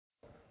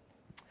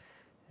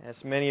As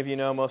many of you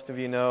know, most of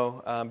you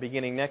know,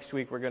 beginning next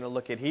week we're going to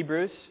look at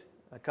Hebrews,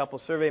 a couple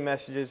survey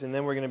messages, and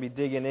then we're going to be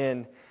digging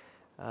in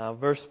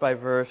verse by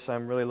verse.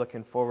 I'm really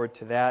looking forward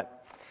to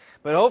that.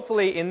 But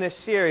hopefully in this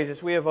series,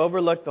 as we have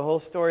overlooked the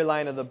whole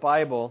storyline of the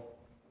Bible,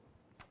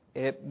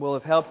 it will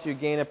have helped you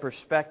gain a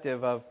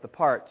perspective of the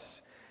parts,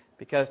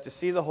 because to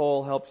see the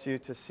whole helps you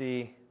to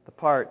see the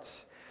parts.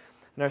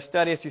 In our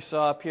study, as you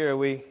saw up here,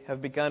 we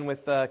have begun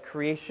with the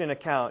creation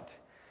account.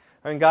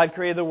 When God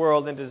created the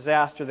world and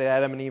disaster that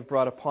Adam and Eve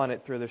brought upon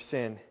it through their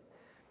sin.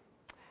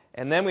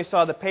 And then we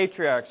saw the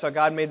patriarchs. So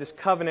God made this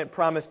covenant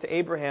promise to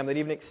Abraham that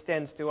even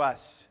extends to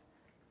us.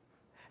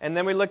 And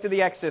then we looked at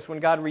the Exodus, when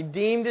God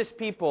redeemed His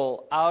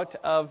people out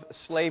of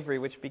slavery,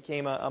 which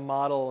became a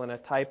model and a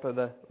type of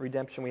the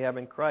redemption we have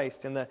in Christ.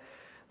 And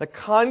the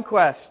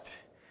conquest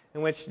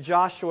in which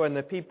Joshua and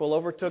the people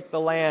overtook the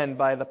land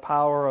by the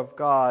power of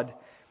God.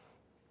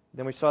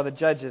 Then we saw the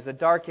Judges, the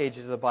dark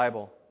ages of the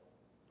Bible.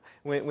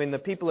 When the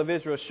people of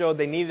Israel showed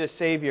they needed a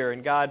Savior,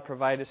 and God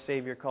provided a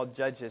Savior called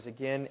Judges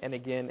again and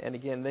again and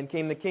again. Then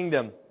came the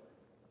kingdom.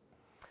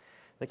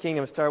 The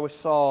kingdom started with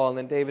Saul, and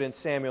then David and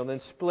Samuel, then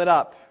split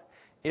up.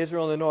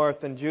 Israel in the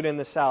north and Judah in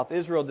the south.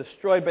 Israel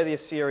destroyed by the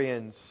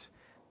Assyrians.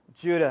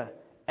 Judah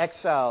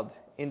exiled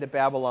into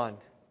Babylon,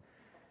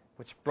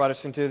 which brought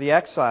us into the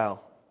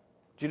exile.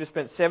 Judah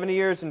spent 70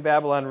 years in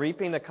Babylon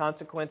reaping the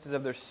consequences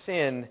of their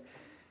sin.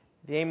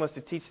 The aim was to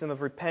teach them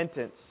of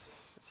repentance,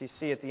 as you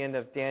see at the end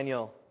of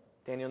Daniel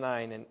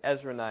 9 and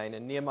Ezra 9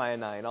 and Nehemiah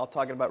 9, all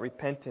talking about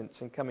repentance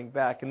and coming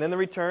back. And then the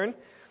return,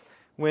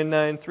 when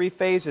in 3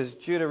 phases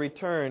Judah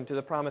returned to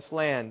the promised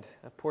land,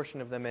 a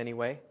portion of them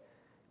anyway.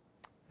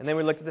 And then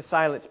we looked at the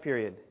silence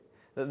period,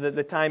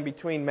 the time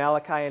between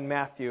Malachi and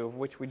Matthew, of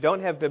which we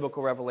don't have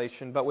biblical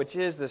revelation, but which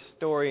is the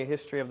story and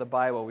history of the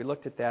Bible. We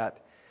looked at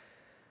that.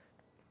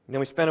 And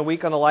then we spent a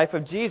week on the life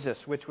of Jesus,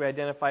 which we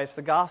identify as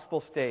the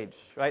gospel stage,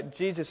 right?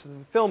 Jesus is the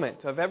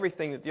fulfillment of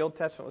everything that the Old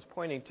Testament was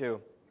pointing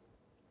to.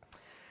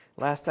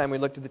 Last time we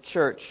looked at the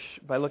church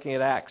by looking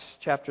at Acts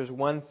chapters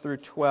 1 through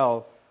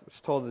 12,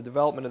 which told the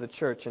development of the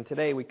church. And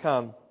today we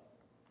come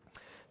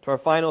to our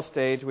final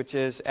stage, which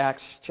is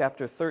Acts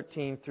chapter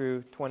 13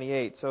 through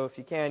 28. So if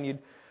you can, you'd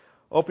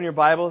open your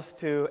Bibles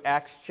to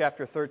Acts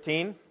chapter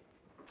 13.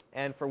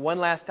 And for one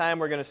last time,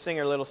 we're going to sing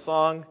our little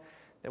song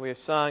that we have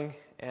sung.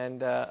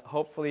 And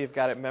hopefully you've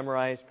got it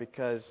memorized,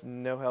 because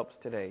no helps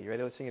today. You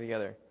ready? Let's sing it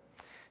together.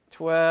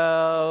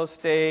 12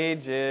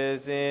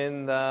 stages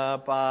in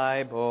the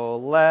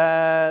Bible,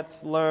 let's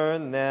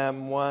learn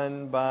them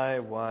one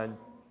by one.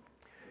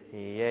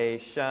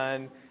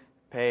 Creation,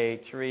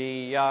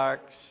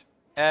 patriarchs,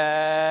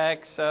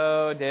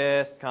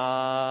 Exodus,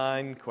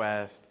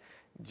 conquest,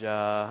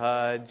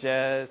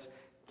 Judges,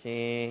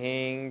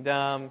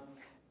 kingdom,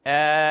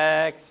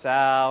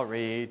 exile,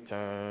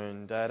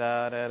 return,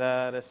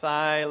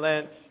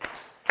 silence,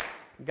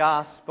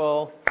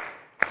 gospel,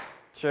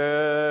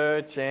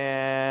 church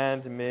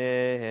and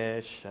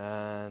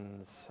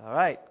missions. All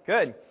right,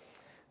 good.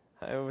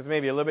 It was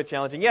maybe a little bit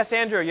challenging. Yes,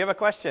 Andrew, you have a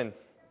question?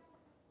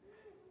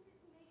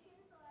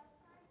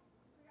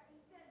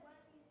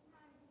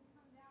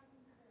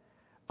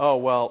 Oh,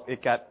 well,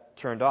 it got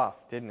turned off,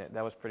 didn't it?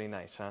 That was pretty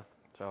nice, huh?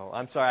 So,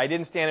 I'm sorry, I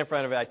didn't stand in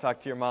front of it. I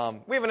talked to your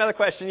mom. We have another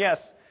question, yes,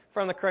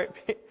 from the crowd.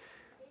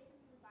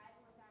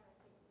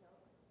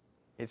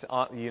 It's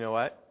on, you know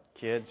what?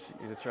 Kids,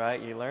 that's right,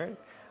 you learn.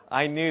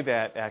 I knew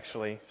that,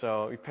 actually.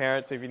 So,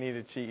 parents, if you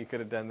needed to cheat, you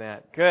could have done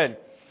that. Good.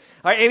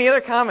 All right, any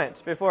other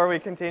comments before we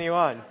continue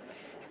on?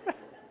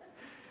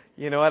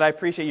 You know what? I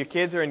appreciate you.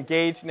 Kids are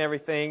engaged in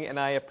everything, and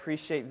I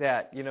appreciate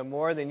that. You know,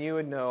 more than you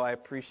would know, I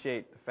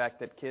appreciate the fact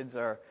that kids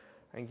are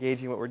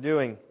engaging what we're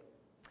doing.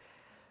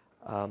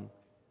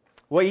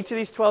 Well, each of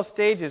these 12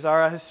 stages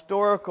are a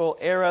historical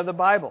era of the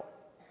Bible.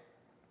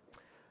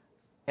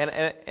 And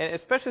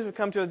especially as we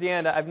come to the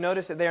end, I've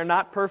noticed that they are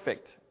not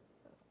perfect.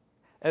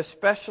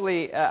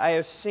 Especially, I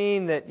have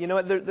seen that, you know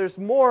what, there's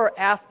more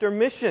after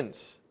missions.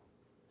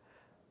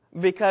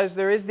 Because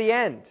there is the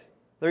end.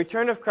 The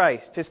return of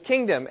Christ, His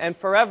kingdom, and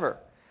forever.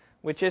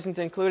 Which isn't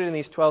included in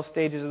these 12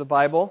 stages of the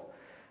Bible.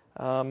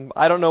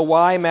 I don't know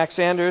why Max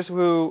Sanders,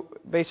 who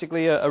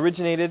basically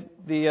originated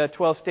the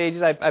 12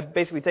 stages, I've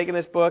basically taken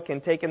this book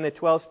and taken the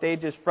 12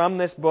 stages from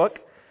this book.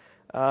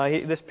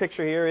 This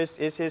picture here is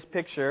his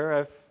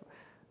picture.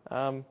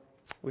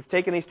 We've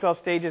taken these 12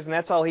 stages, and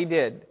that's all he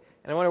did.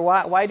 And I wonder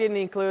why didn't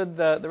he include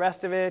the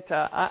rest of it?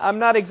 I'm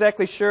not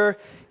exactly sure.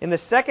 In the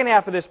second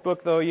half of this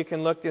book, though, you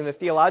can look in the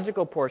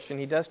theological portion.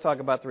 He does talk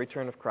about the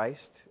return of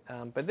Christ.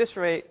 But this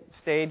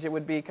stage, it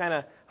would be kind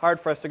of hard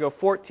for us to go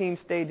 14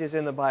 stages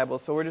in the Bible.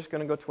 So we're just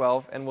going to go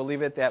 12, and we'll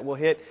leave it at that. We'll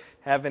hit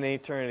heaven and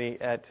eternity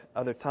at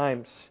other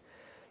times.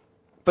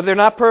 But they're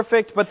not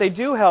perfect, but they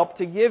do help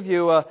to give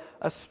you a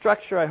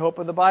structure, I hope,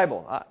 of the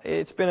Bible.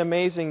 It's been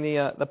amazing,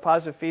 the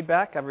positive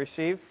feedback I've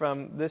received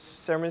from this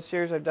sermon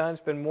series I've done.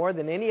 It's been more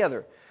than any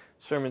other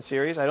sermon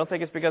series. I don't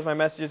think it's because my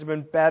messages have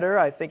been better.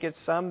 I think it's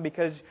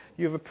because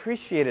you've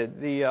appreciated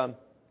the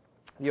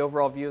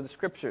overall view of the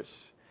Scriptures.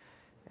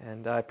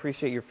 And I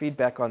appreciate your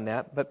feedback on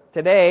that. But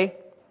today,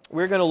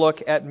 we're going to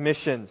look at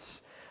missions.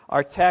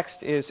 Our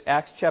text is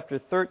Acts chapter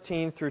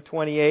 13 through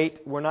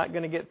 28. We're not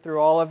going to get through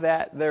all of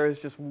that. There is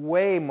just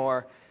way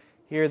more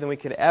here than we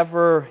could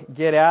ever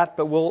get at,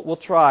 but we'll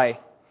try.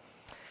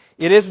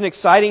 It is an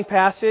exciting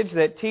passage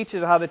that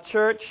teaches how the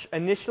church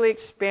initially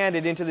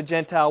expanded into the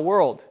Gentile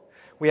world.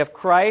 We have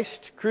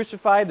Christ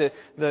crucified,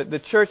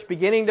 the church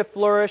beginning to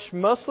flourish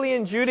mostly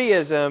in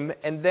Judaism,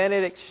 and then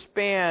it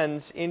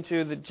expands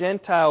into the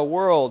Gentile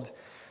world.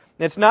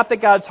 And it's not that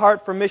God's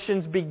heart for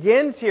missions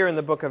begins here in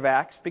the book of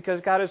Acts,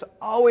 because God has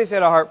always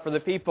had a heart for the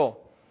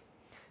people.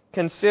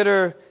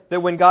 Consider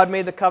that when God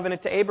made the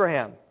covenant to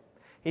Abraham,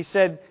 He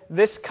said,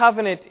 "This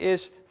covenant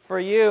is for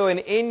you, and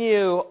in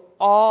you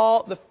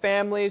all the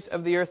families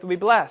of the earth will be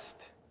blessed."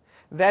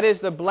 That is,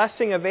 the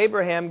blessing of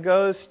Abraham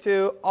goes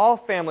to all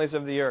families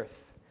of the earth.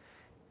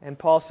 And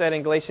Paul said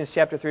in Galatians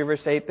chapter 3,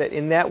 verse 8, that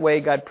in that way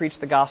God preached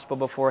the gospel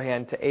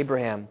beforehand to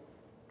Abraham.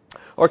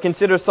 Or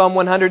consider Psalm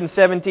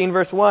 117,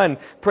 verse 1.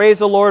 Praise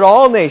the Lord,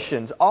 all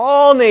nations.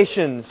 All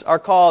nations are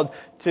called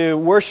to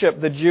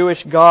worship the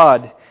Jewish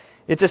God.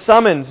 It's a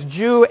summons,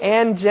 Jew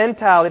and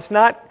Gentile. It's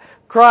not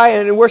cry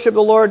and worship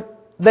the Lord,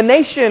 the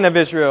nation of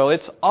Israel.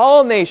 It's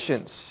all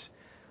nations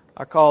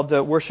are called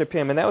to worship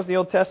Him. And that was the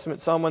Old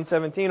Testament, Psalm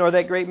 117. Or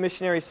that great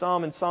missionary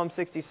psalm in Psalm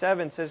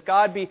 67 says,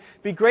 "God, be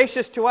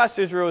gracious to us,"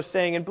 Israel is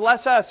saying, "and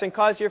bless us and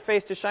cause your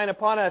face to shine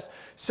upon us,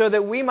 so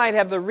that we might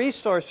have the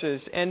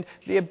resources and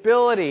the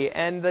ability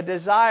and the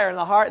desire and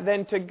the heart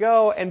then to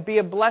go and be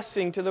a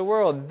blessing to the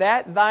world,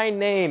 that Thy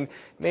name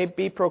may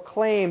be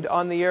proclaimed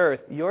on the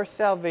earth, your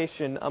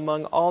salvation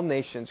among all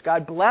nations."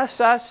 God,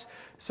 bless us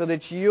so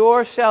that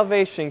your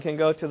salvation can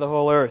go to the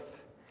whole earth.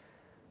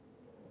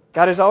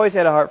 God has always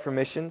had a heart for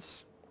missions,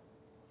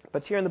 but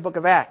it's here in the book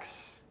of Acts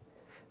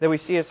that we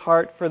see His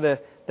heart for the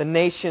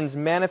nations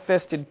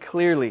manifested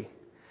clearly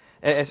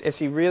as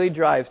He really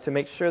drives to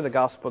make sure the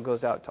gospel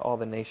goes out to all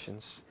the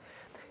nations.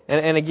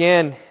 And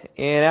again,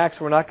 in Acts,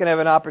 we're not going to have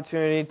an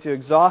opportunity to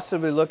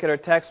exhaustively look at our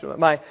text.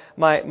 My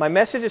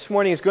message this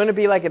morning is going to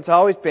be like it's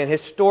always been,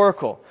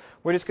 historical.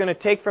 We're just going to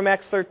take from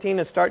Acts 13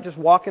 and start just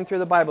walking through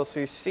the Bible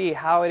so you see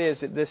how it is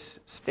that this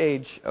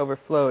stage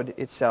overflowed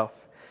itself.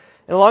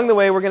 And along the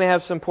way, we're going to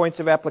have some points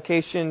of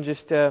application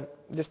just to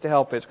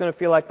help it. It's going to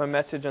feel like my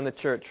message on the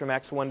church from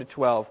Acts 1 to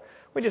 12.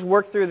 We just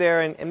worked through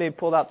there and maybe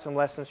pulled out some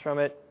lessons from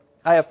it.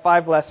 I have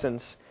 5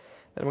 lessons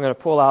that I'm going to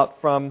pull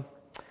out from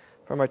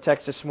our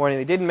text this morning.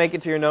 They didn't make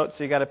it to your notes,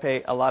 so you got to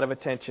pay a lot of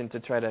attention to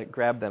try to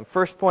grab them.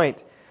 First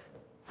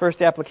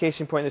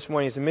application point this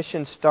morning is the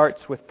mission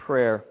starts with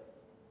prayer.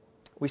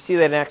 We see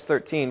that in Acts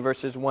 13,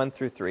 verses 1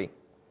 through 3.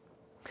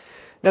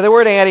 Now there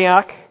were at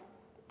Antioch,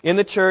 in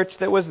the church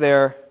that was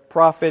there,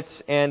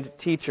 prophets and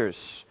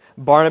teachers.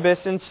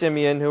 Barnabas and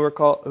Simeon, who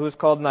was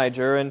called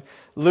Niger, and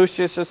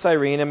Lucius of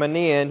Cyrene, and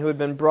Manaen, who had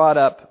been brought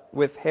up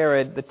with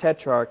Herod the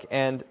Tetrarch,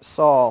 and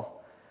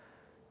Saul.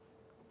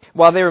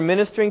 While they were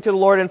ministering to the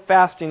Lord and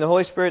fasting, the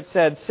Holy Spirit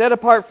said, "Set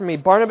apart for me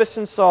Barnabas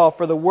and Saul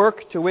for the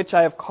work to which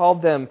I have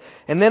called them."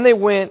 And then they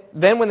went.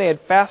 Then when they had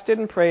fasted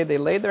and prayed, they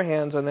laid their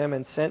hands on them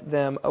and sent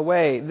them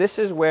away. This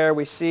is where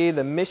we see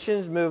the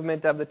missions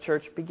movement of the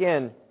church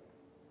begin.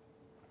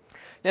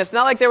 Now, it's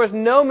not like there was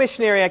no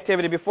missionary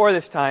activity before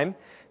this time,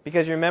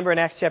 because you remember in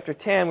Acts chapter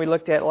 10, we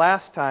looked at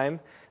last time,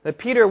 that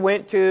Peter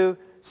went to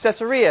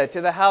Caesarea,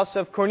 to the house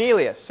of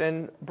Cornelius,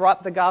 and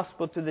brought the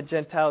gospel to the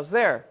Gentiles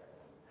there.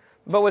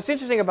 But what's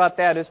interesting about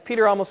that is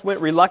Peter almost went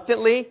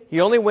reluctantly.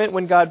 He only went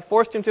when God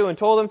forced him to and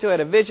told him to, had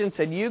a vision,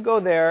 said, "You go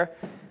there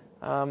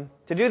to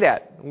do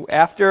that."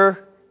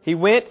 After he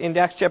went in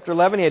Acts chapter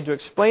 11, he had to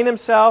explain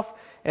himself,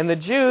 and the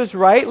Jews,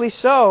 rightly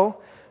so,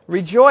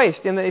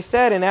 rejoiced. And they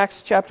said in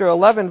Acts chapter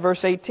 11,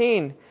 verse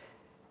 18,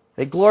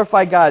 they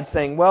glorified God,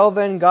 saying, "Well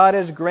then, God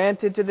has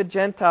granted to the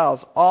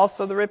Gentiles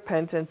also the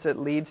repentance that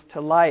leads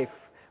to life."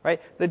 Right?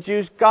 The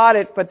Jews got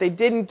it, but they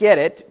didn't get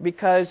it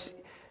because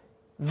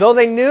though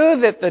they knew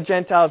that the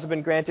Gentiles had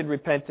been granted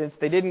repentance,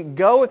 they didn't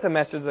go with the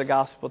message of the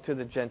gospel to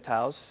the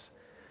Gentiles.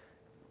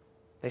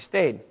 They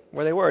stayed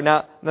where they were.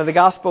 Now the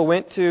gospel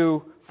went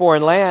to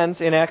foreign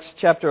lands. In Acts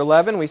chapter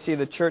 11, we see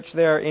the church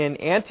there in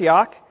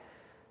Antioch.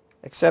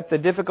 Except the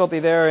difficulty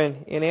there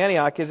in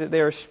Antioch is that they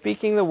are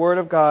speaking the word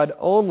of God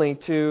only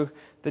to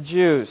the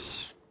Jews.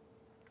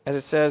 As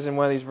it says in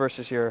one of these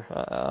verses here.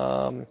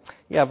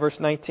 Verse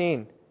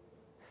 19.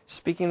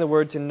 Speaking the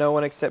word to no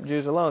one except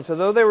Jews alone. So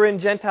though they were in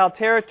Gentile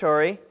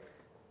territory,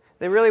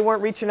 they really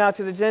weren't reaching out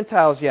to the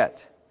Gentiles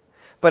yet.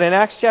 But in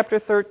Acts chapter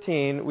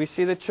 13, we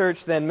see the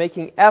church then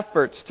making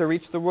efforts to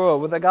reach the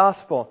world with the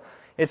gospel.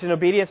 It's in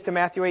obedience to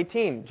Matthew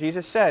 18.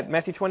 Jesus said,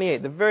 Matthew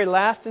 28, the very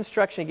last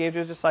instruction He gave to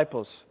His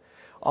disciples,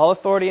 "All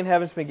authority in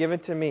heaven has been given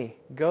to me.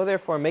 Go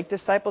therefore and make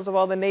disciples of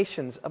all the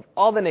nations,"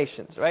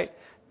 right?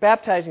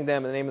 Baptizing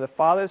them in the name of the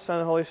Father, the Son,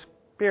 and the Holy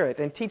Spirit,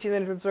 and teaching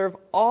them to observe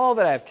all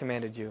that I have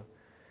commanded you.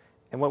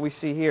 And what we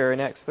see here in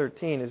Acts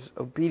 13 is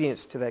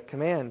obedience to that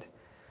command.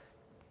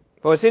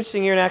 But what's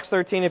interesting here in Acts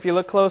 13, if you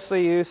look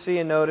closely, you see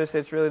and notice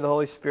it's really the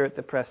Holy Spirit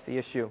that pressed the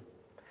issue.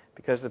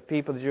 Because the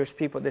Jewish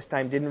people at this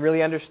time, didn't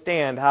really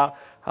understand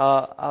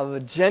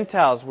the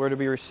Gentiles were to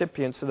be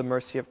recipients of the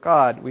mercy of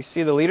God. We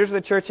see the leaders of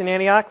the church in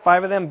Antioch,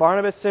 5 of them,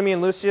 Barnabas,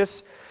 Simeon,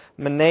 Lucius,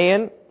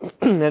 Manaen,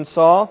 and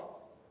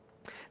Saul.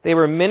 They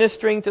were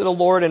ministering to the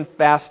Lord and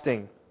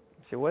fasting.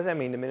 So what does that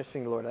mean, to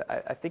ministering to the Lord?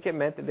 I think it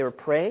meant that they were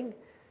praying,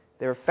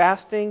 they were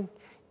fasting,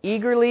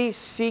 eagerly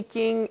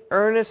seeking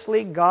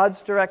earnestly God's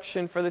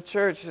direction for the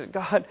church.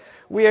 God,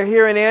 we are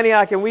here in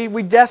Antioch and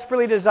we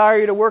desperately desire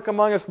you to work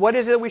among us. What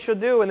is it we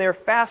should do? And they were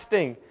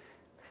fasting.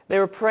 They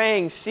were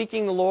praying,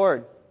 seeking the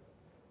Lord.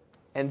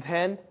 And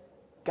then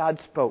God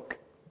spoke.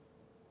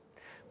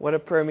 What a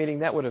prayer meeting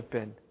that would have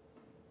been.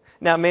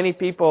 Now, many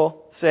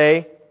people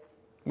say,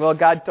 well,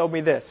 God told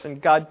me this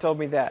and God told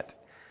me that.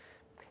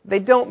 They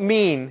don't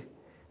mean,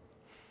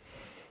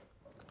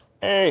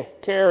 hey,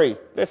 Carrie,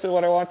 this is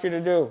what I want you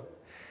to do.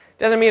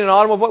 Doesn't mean an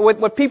audible.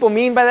 What people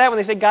mean by that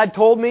when they say God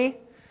told me,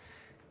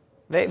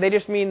 they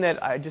just mean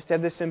that I just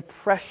have this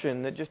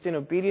impression that just in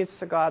obedience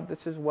to God, this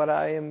is what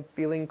I am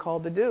feeling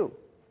called to do.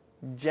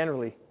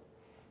 Generally.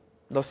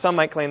 Though some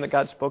might claim that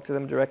God spoke to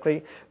them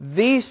directly.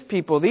 These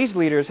people, these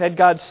leaders, had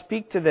God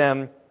speak to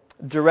them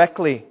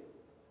directly.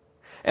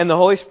 And the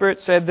Holy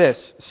Spirit said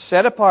this,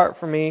 set apart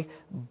for me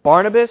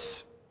Barnabas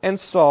and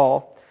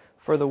Saul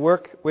for the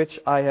work which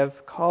I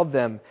have called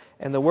them.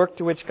 And the work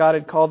to which God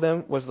had called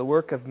them was the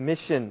work of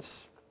missions.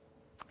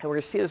 And we're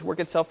going to see this work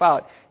itself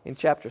out in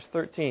chapters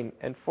 13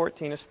 and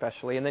 14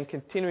 especially, and then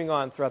continuing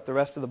on throughout the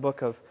rest of the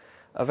book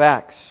of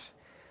Acts.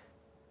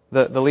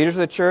 The leaders of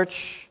the church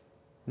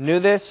knew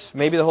this.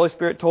 Maybe the Holy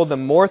Spirit told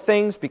them more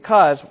things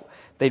because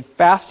they'd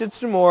fasted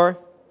some more.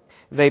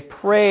 They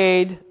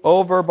prayed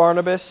over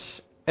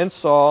Barnabas and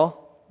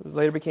Saul, who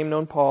later became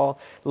known Paul,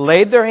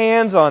 laid their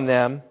hands on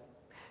them,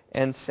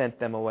 and sent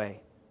them away.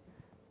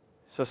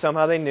 So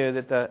somehow they knew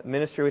that the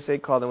ministry which they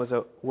called them was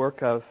a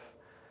work of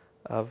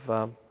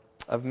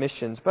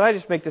missions. But I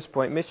just make this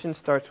point. Mission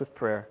starts with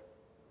prayer.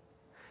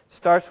 It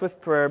starts with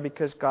prayer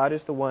because God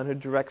is the one who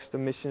directs the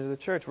mission of the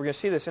church. We're going to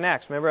see this in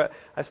Acts. Remember,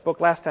 I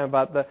spoke last time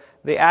about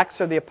the Acts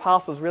of the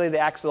Apostles, really the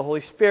Acts of the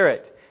Holy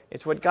Spirit.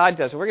 It's what God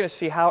does. And we're going to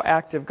see how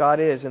active God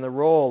is in the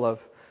role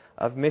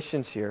of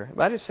missions here.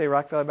 But I just say,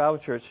 Rock Valley Bible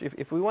Church,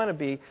 if we want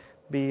to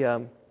be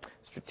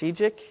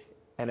strategic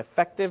and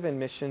effective in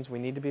missions, we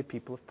need to be a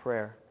people of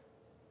prayer.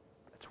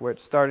 That's where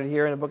it started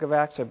here in the book of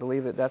Acts. I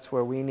believe that that's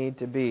where we need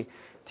to be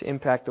to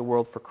impact the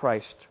world for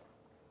Christ.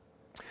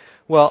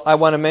 Well, I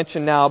want to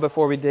mention now,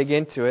 before we dig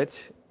into it,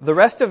 the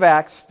rest of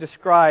Acts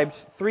describes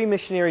 3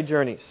 missionary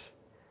journeys.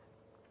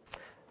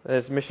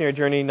 There's missionary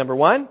journey number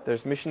 1,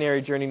 there's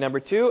missionary journey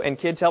number 2, and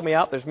kids, help me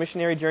out, there's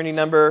missionary journey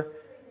number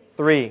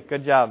 3.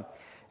 Good job.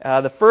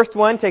 The first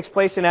one takes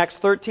place in Acts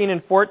 13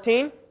 and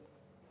 14.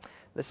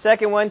 The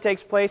second one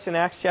takes place in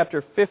Acts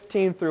chapter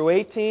 15 through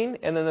 18.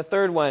 And then the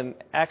third one,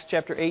 Acts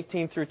chapter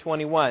 18 through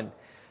 21.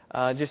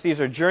 These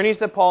are journeys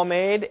that Paul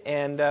made,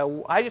 and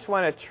I just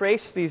want to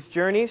trace these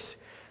journeys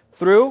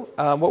through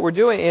what we're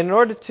doing. In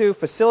order to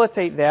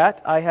facilitate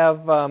that, I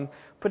have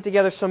put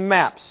together some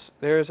maps.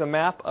 There's a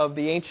map of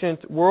the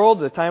ancient world,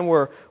 the time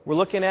we're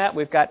looking at.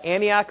 We've got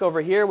Antioch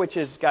over here, which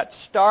has got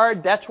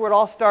starred. That's where it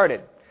all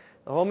started.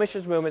 The whole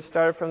missions movement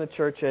started from the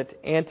church at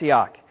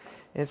Antioch.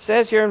 And it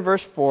says here in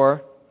verse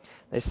 4,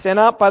 they sent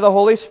out by the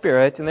Holy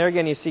Spirit, and there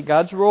again you see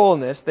God's role in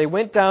this. They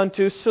went down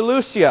to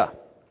Seleucia,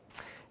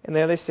 and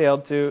there they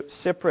sailed to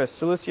Cyprus.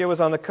 Seleucia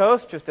was on the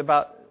coast, just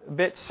about a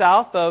bit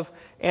south of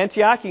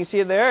Antioch. You can see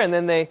it there. And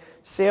then they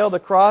sailed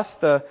across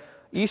the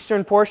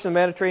eastern portion of the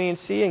Mediterranean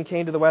Sea and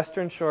came to the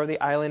western shore of the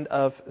island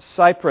of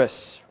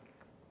Cyprus,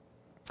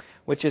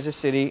 which is a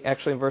city,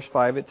 actually in verse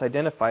 5, it's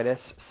identified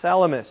as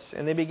Salamis.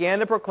 And they began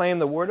to proclaim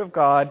the word of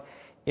God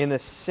in the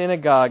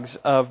synagogues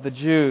of the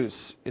Jews,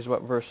 is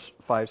what verse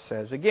 5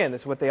 says. Again,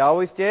 this is what they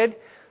always did.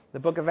 The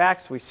book of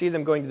Acts, we see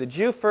them going to the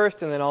Jew first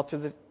and then all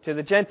to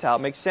the Gentile.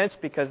 It makes sense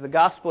because the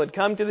gospel had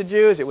come to the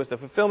Jews. It was the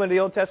fulfillment of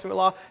the Old Testament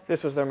law.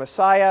 This was their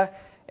Messiah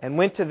and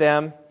went to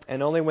them.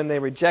 And only when they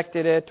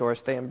rejected it or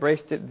if they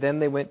embraced it, then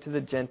they went to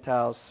the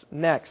Gentiles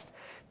next.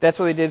 That's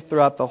what they did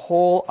throughout the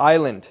whole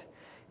island.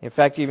 In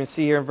fact, you even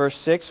see here in verse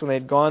 6, when they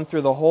had gone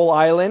through the whole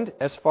island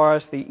as far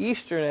as the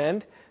eastern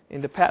end,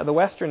 into the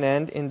western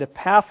end, into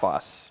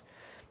Paphos.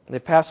 They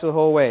passed the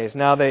whole ways.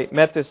 Now they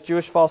met this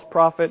Jewish false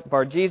prophet,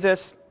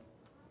 Bar-Jesus.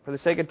 For the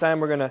sake of time,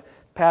 we're going to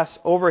pass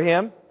over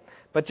him.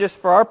 But just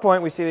for our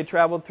point, we see they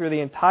traveled through the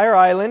entire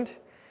island,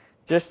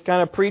 just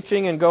kind of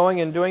preaching and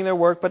going and doing their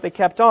work, but they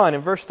kept on.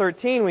 In verse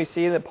 13, we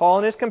see that Paul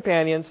and his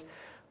companions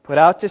put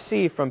out to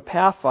sea from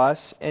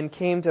Paphos and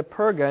came to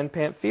Perga in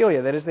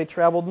Pamphylia. That is, they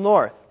traveled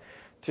north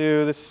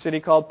to the city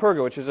called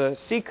Perga, which is a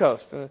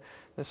seacoast, the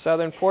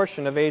southern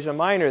portion of Asia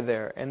Minor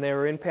there. And they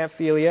were in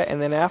Pamphylia,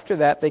 and then after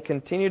that they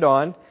continued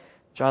on.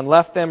 John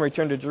left them,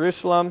 returned to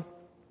Jerusalem.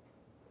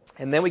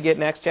 And then we get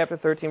in Acts chapter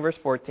 13, verse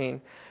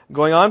 14.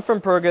 Going on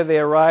from Perga, they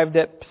arrived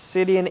at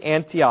Pisidian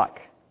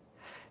Antioch.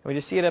 And we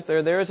just see it up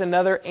there. There is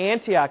another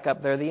Antioch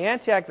up there. The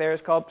Antioch there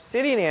is called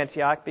Pisidian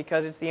Antioch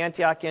because it's the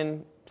Antioch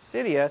in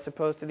Pisidia as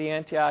opposed to the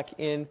Antioch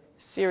in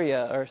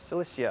Syria or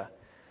Cilicia.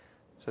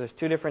 So there's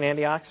two different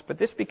Antiochs, but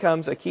this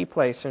becomes a key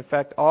place. In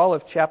fact, all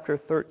of chapter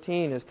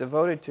 13 is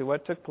devoted to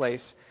what took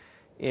place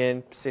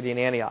in Pisidian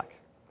Antioch.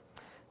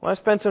 I want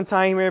to spend some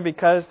time here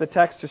because the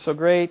texts are so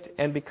great,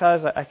 and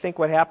because I think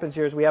what happens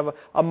here is we have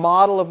a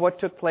model of what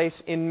took place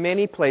in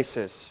many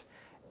places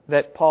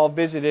that Paul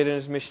visited in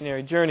his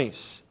missionary journeys.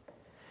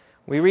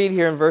 We read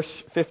here in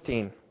verse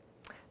 15,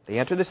 "They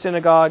entered the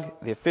synagogue.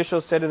 The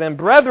officials said to them,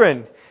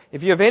 'Brethren,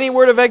 if you have any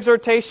word of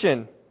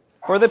exhortation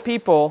for the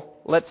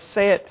people, let's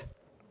say it.'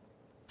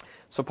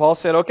 So Paul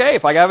said, 'Okay,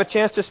 if I have a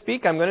chance to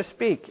speak, I'm going to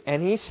speak.'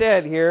 And he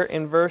said here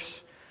in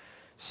verse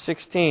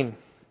 16,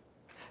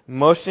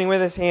 motioning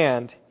with his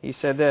hand, he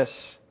said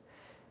this,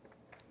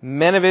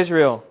 'Men of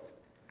Israel.'"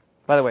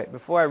 By the way,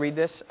 before I read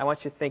this, I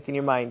want you to think in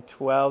your mind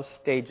 12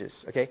 stages.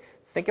 Okay?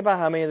 Think about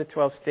how many of the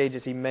 12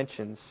 stages he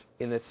mentions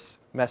in this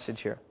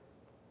message here.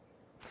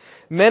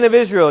 "Men of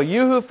Israel,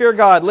 you who fear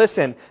God,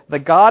 listen. The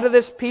God of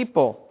this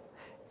people,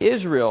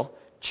 Israel,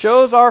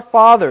 chose our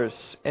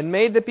fathers and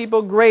made the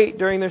people great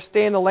during their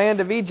stay in the land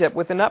of Egypt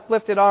with an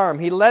uplifted arm.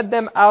 He led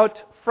them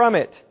out from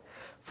it.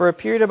 For a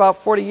period of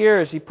about 40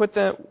 years, He put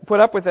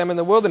up with them in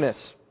the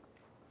wilderness.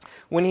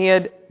 When He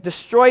had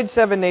destroyed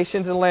 7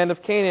 nations in the land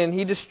of Canaan,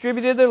 He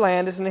distributed their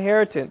land as an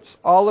inheritance,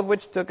 all of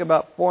which took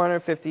about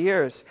 450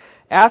 years.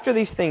 After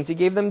these things, He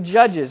gave them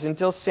judges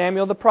until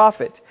Samuel the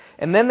prophet.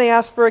 And then they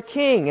asked for a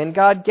king, and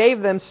God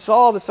gave them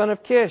Saul the son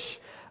of Kish,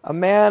 a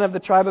man of the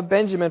tribe of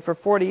Benjamin, for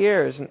 40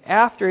 years. And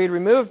after He had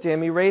removed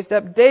him, He raised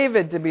up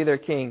David to be their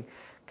king.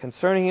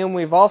 Concerning whom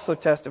we've also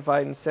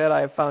testified and said,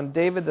 I have found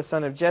David the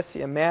son of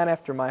Jesse, a man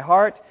after my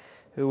heart,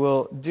 who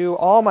will do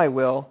all my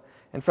will.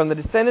 And from the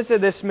descendants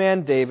of this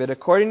man David,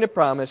 according to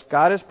promise,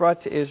 God has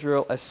brought to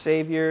Israel a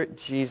Savior,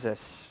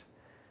 Jesus."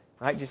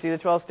 All right, do you see the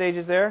 12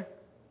 stages there?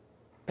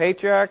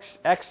 Patriarchs,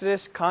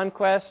 Exodus,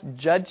 conquest,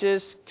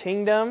 judges,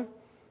 kingdom,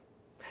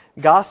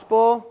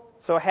 gospel.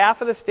 So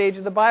half of the stage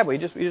of the Bible. You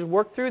just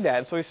work through that.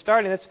 And so we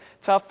start, and that's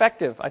how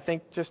effective I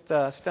think just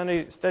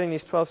studying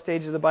these 12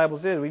 stages of the Bible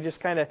is. We just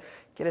kind of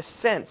get a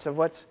sense of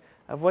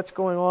what's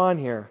going on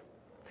here.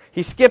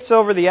 He skips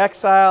over the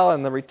exile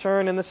and the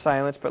return and the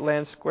silence, but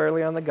lands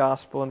squarely on the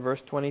gospel in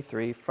verse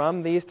 23.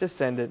 "From these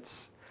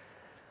descendants,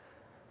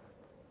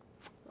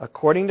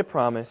 according to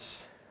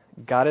promise,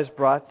 God has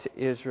brought to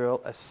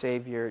Israel a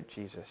Savior,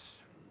 Jesus."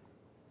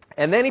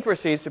 And then he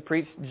proceeds to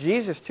preach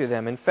Jesus to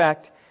them. In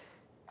fact,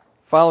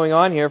 following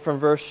on here from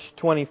verse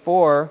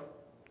 24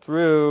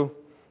 through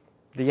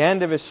the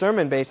end of his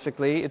sermon,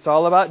 basically, it's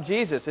all about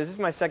Jesus. This is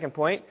my second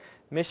point.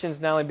 Missions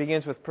not only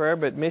begins with prayer,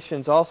 but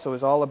missions also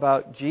is all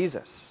about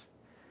Jesus.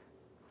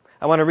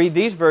 I want to read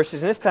these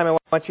verses, and this time I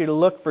want you to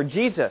look for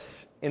Jesus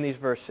in these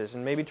verses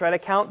and maybe try to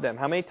count them,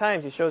 how many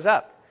times He shows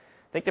up.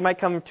 I think they might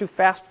come too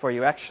fast for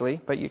you, actually,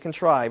 but you can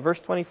try. Verse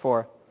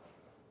 24.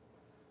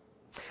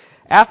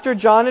 "After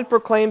John had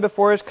proclaimed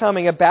before his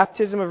coming a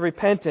baptism of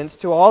repentance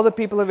to all the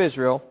people of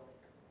Israel,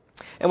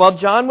 and while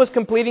John was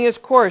completing his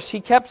course,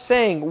 he kept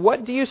saying,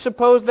 'What do you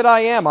suppose that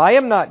I am? I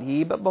am not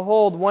he, but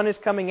behold, one is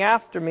coming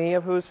after me,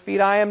 of whose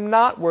feet I am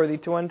not worthy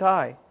to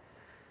untie.'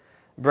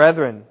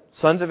 Brethren,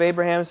 sons of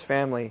Abraham's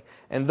family,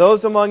 and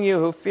those among you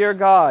who fear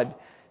God,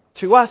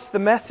 to us the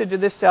message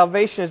of this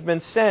salvation has been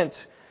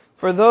sent,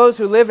 for those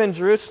who live in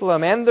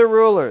Jerusalem and the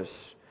rulers,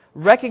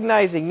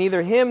 recognizing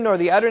neither Him nor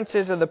the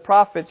utterances of the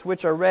prophets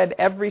which are read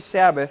every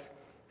Sabbath,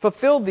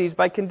 fulfilled these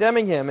by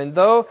condemning Him. And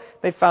though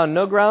they found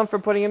no ground for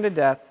putting Him to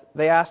death,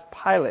 they asked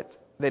Pilate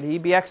that He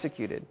be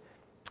executed.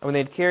 And when they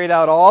had carried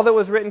out all that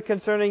was written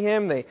concerning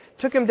Him, they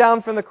took Him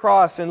down from the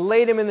cross and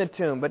laid Him in the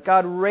tomb. But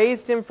God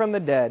raised Him from the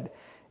dead,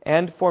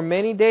 and for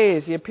many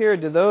days He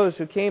appeared to those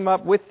who came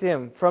up with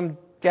Him from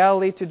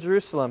Galilee to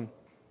Jerusalem,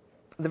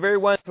 the very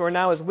ones who are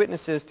now His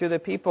witnesses to the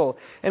people.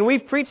 And we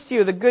preach to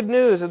you the good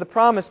news of the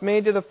promise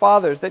made to the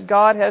fathers, that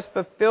God has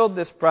fulfilled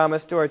this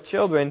promise to our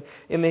children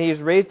in that He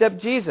has raised up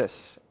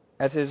Jesus,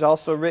 as is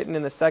also written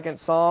in the 2nd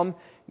Psalm,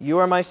 'You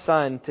are my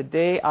son,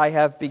 today I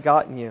have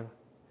begotten you.'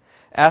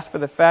 As for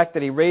the fact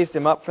that He raised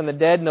Him up from the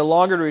dead, no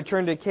longer to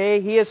return to decay,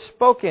 He has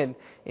spoken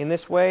in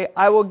this way,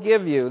 'I will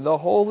give you the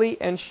holy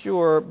and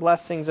sure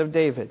blessings of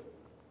David.'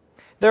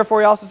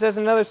 Therefore He also says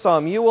in another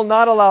psalm, 'You will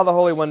not allow the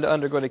Holy One to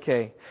undergo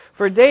decay.'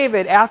 For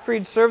David, after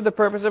he'd served the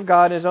purpose of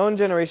God in his own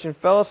generation,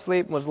 fell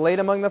asleep and was laid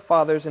among the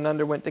fathers and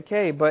underwent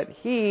decay. But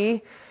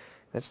He,"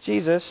 that's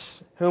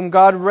Jesus, "whom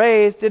God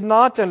raised, did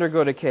not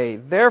undergo decay.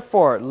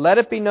 Therefore, let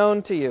it be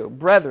known to you,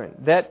 brethren,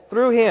 that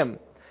through Him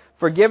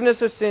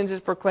forgiveness of sins is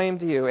proclaimed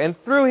to you. And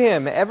through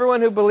Him,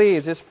 everyone who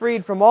believes is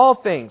freed from all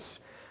things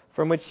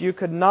from which you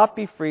could not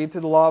be freed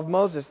through the law of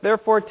Moses.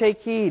 Therefore,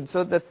 take heed, so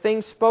that the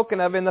things spoken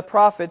of in the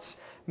prophets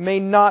may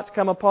not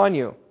come upon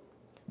you.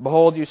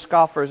 Behold, you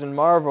scoffers, and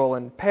marvel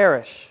and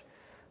perish,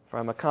 for I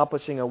am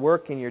accomplishing a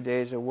work in your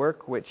days, a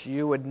work which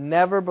you would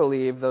never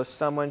believe, though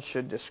someone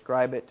should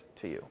describe it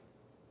to you."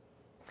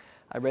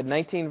 I read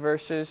 19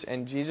 verses,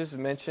 and Jesus is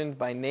mentioned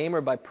by name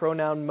or by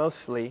pronoun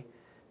mostly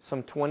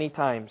some 20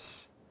 times,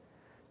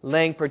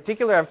 laying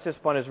particular emphasis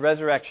upon His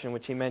resurrection,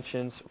 which He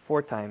mentions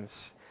 4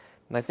 times.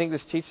 And I think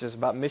this teaches us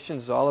about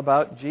missions is all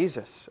about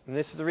Jesus. And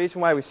this is the reason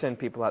why we send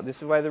people out. This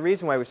is the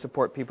reason why we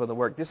support people in the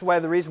work. This is why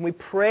the reason we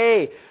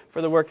pray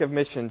for the work of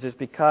missions is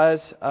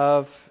because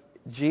of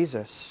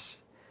Jesus.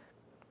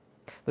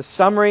 The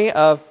summary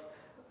of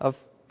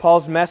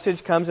Paul's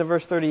message comes in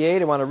verse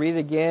 38. I want to read it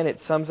again. It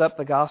sums up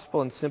the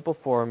gospel in simple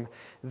form.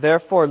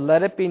 Therefore,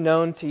 let it be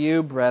known to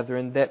you,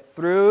 brethren, that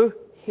through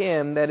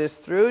Him, that is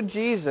through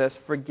Jesus,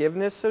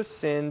 forgiveness of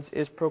sins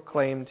is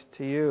proclaimed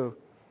to you.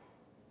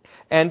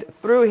 And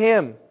through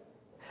Him,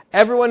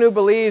 everyone who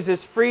believes is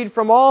freed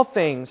from all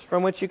things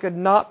from which you could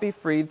not be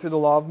freed through the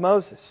law of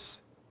Moses.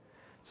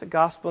 It's a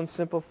gospel in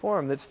simple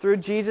form. That's through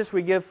Jesus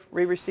we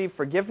receive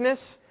forgiveness.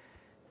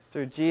 It's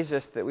through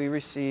Jesus that we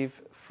receive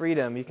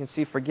freedom. You can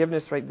see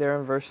forgiveness right there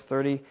in verse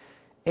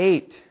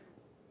 38.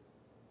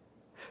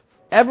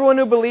 Everyone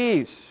who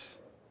believes,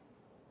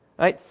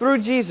 right,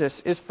 through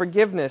Jesus is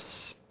forgiveness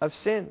of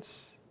sins.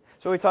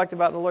 So we talked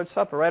about in the Lord's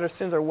Supper, right? Our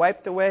sins are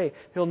wiped away.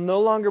 He'll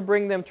no longer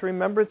bring them to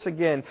remembrance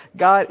again.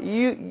 God,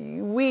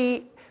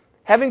 we,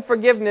 having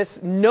forgiveness,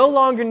 no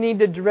longer need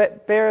to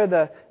bear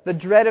the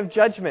dread of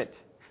judgment,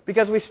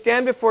 because we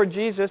stand before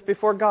Jesus,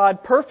 before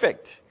God,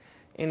 perfect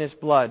in His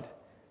blood.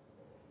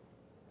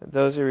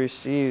 Those who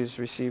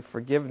receive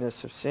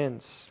forgiveness of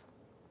sins.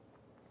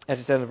 As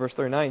it says in verse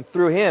 39,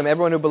 through Him,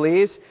 everyone who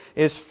believes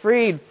is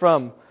freed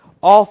from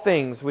all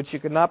things which you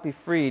could not be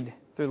freed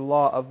through the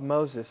law of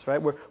Moses,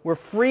 right? We're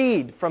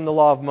freed from the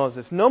law of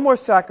Moses. No more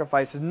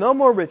sacrifices, no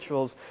more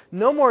rituals,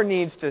 no more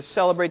needs to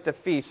celebrate the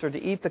feasts or to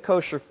eat the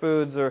kosher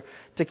foods or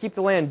to keep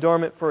the land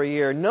dormant for a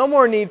year. No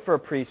more need for a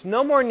priest.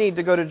 No more need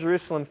to go to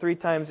Jerusalem 3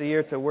 times a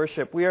year to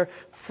worship. We are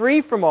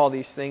free from all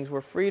these things.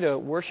 We're free to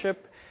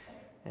worship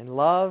and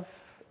love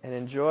and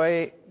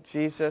enjoy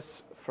Jesus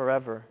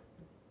forever.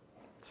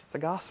 It's the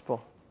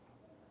gospel.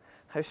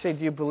 I say,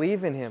 do you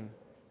believe in Him?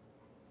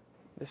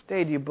 This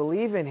day, do you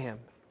believe in Him?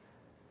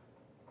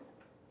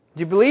 Do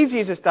you believe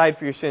Jesus died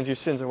for your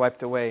sins are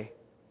wiped away?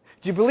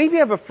 Do you believe you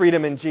have a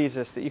freedom in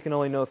Jesus that you can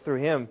only know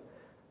through Him?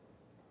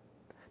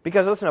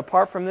 Because listen,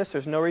 apart from this,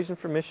 there's no reason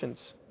for missions.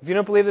 If you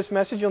don't believe this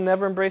message, you'll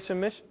never embrace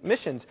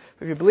missions.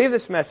 But if you believe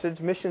this message,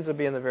 missions will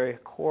be in the very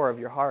core of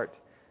your heart.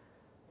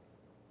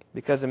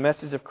 Because the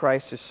message of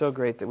Christ is so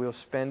great that we will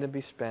spend and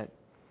be spent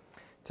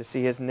to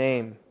see His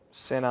name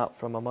sent out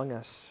from among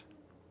us.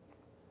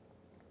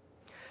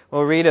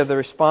 We'll read of the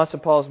response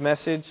of Paul's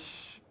message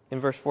in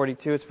verse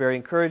 42. It's very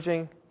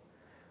encouraging.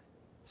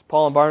 As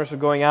Paul and Barnabas were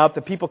going out,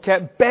 the people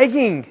kept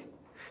begging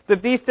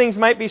that these things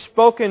might be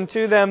spoken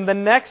to them the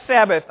next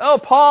Sabbath. Oh,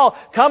 Paul,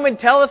 come and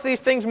tell us these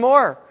things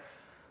more.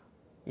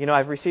 You know,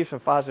 I've received some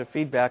positive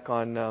feedback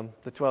on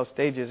the 12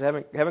 stages. I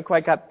haven't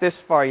quite got this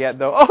far yet,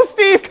 though. Oh,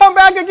 Steve, come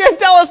back again.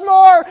 Tell us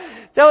more.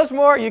 Tell us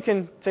more. You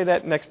can say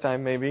that next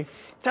time, maybe.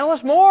 Tell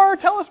us more.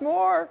 Tell us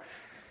more.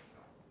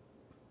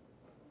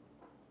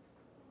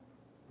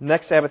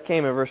 Next Sabbath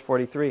came in verse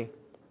 43.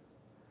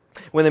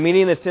 When the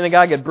meeting in the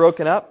synagogue had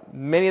broken up,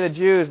 many of the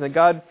Jews and the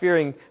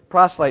God-fearing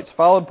proselytes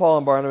followed Paul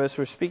and Barnabas,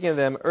 who were speaking to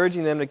them,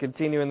 urging them to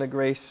continue in the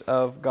grace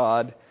of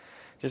God.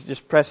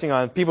 Just pressing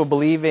on. People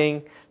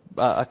believing,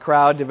 a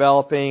crowd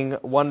developing,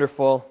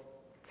 wonderful.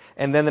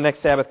 And then the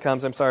next Sabbath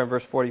comes, in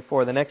verse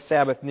 44. The next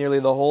Sabbath, nearly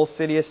the whole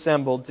city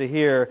assembled to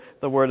hear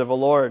the word of the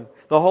Lord.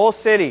 The whole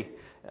city.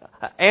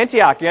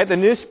 Antioch, right? The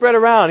news spread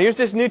around. Here's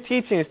this new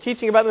teaching. It's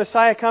teaching about the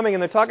Messiah coming,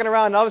 and they're talking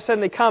around, and all of a sudden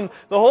they come.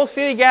 The whole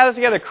city gathers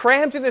together,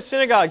 crammed through the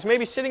synagogues,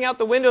 maybe sitting out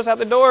the windows, out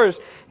the doors.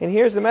 And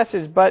here's the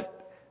message.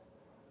 But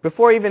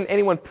before even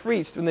anyone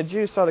preached, when the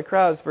Jews saw the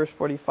crowds, verse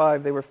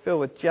 45, they were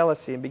filled with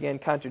jealousy and began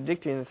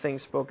contradicting the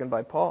things spoken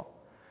by Paul.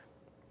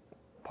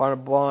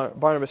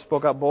 Barnabas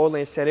spoke up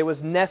boldly and said, it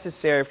was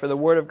necessary for the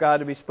word of God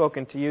to be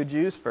spoken to you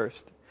Jews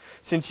first.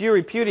 Since you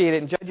repudiate it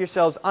and judge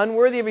yourselves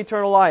unworthy of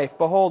eternal life,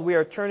 behold, we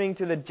are turning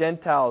to the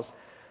Gentiles.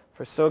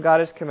 For so God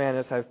has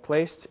commanded us, I have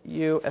placed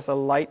you as a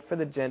light for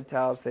the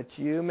Gentiles, that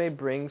you may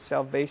bring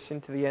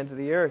salvation to the ends of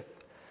the earth.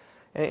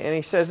 And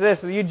he says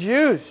this, you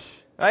Jews,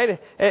 right?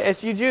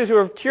 It's you Jews who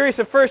were curious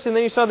at first, and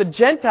then you saw the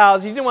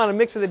Gentiles. You didn't want to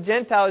mix with the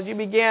Gentiles. You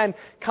began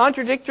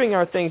contradicting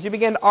our things. You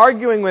began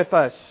arguing with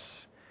us.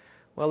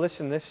 Well,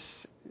 listen, this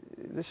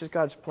is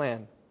God's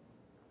plan.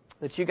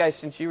 That you guys,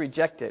 since you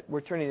reject it,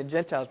 we're turning to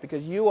Gentiles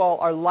because you all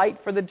are light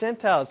for the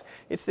Gentiles.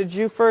 It's the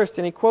Jew first.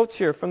 And he quotes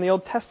here from the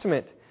Old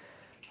Testament,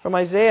 from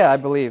Isaiah, I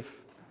believe,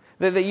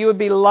 that you would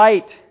be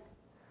light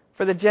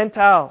for the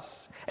Gentiles.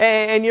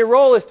 And your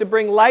role is to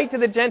bring light to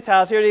the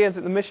Gentiles. Here it is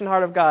at the mission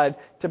heart of God,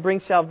 to bring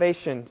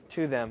salvation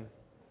to them.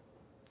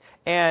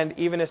 And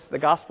even as the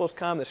gospel's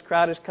come, this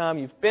crowd has come,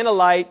 you've been a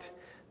light,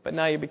 but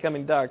now you're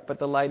becoming dark. But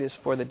the light is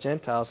for the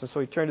Gentiles. And so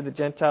he turned to the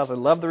Gentiles. I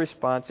love the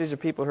response. These are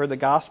people who heard the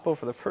gospel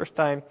for the first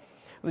time.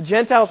 The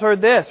Gentiles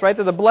heard this, right?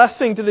 That the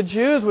blessing to the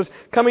Jews was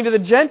coming to the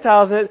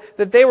Gentiles,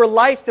 that they were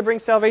lights to bring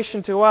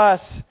salvation to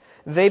us.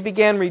 They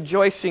began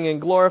rejoicing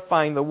and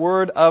glorifying the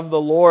word of the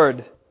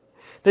Lord.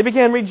 They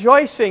began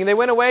rejoicing. They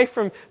went away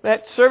from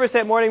that service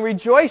that morning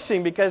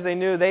rejoicing because they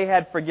knew they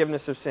had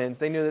forgiveness of sins.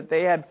 They knew that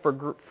they had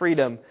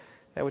freedom,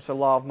 that which the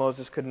law of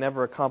Moses could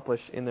never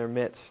accomplish in their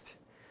midst.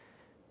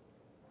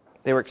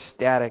 They were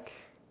ecstatic.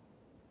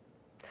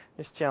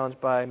 Just challenged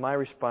by my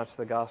response to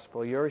the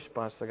gospel, your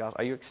response to the gospel.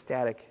 Are you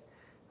ecstatic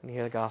when you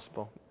hear the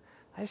gospel?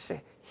 I just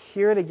say,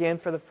 hear it again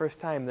for the first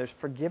time. There's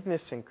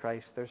forgiveness in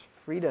Christ. There's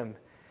freedom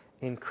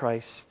in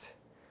Christ.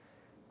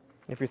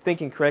 If you're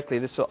thinking correctly,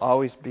 this will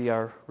always be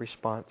our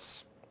response.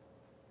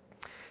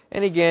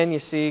 And again, you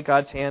see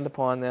God's hand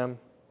upon them.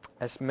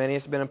 As many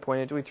as have been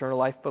appointed to eternal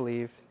life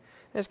believed.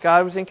 As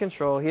God was in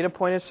control, He had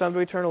appointed some to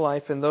eternal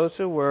life, and those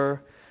who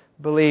were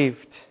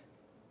believed.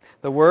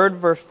 The word,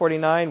 verse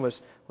 49, was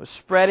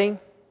spreading.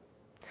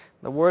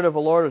 The word of the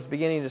Lord was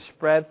beginning to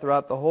spread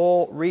throughout the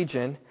whole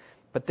region,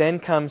 but then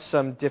comes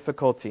some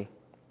difficulty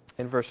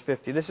in verse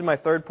 50. This is my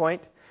third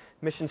point.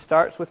 Mission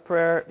starts with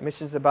prayer.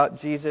 Mission is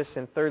about Jesus.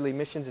 And thirdly,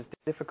 missions is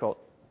difficult.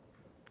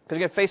 Because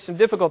you're going to face some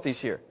difficulties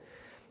here.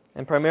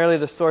 And primarily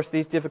the source of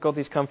these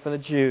difficulties come from the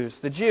Jews.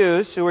 The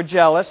Jews who were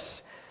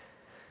jealous,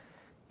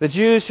 the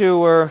Jews who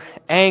were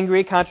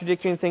angry,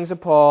 contradicting things of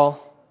Paul,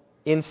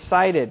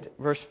 incited,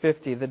 verse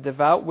 50, the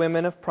devout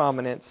women of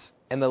prominence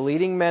and the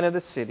leading men of the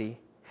city,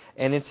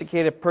 and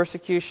instigated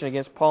persecution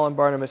against Paul and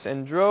Barnabas,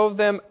 and drove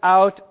them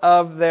out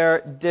of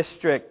their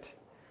district.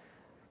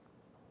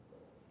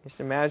 Just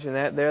imagine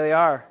that. There they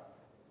are,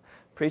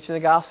 preaching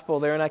the gospel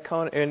there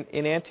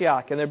in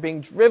Antioch, and they're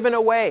being driven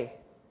away.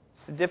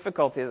 It's the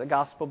difficulty that the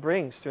gospel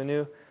brings to a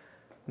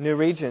new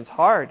region. It's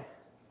hard.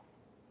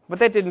 But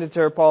that didn't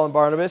deter Paul and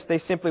Barnabas. They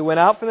simply went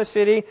out from the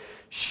city,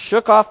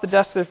 shook off the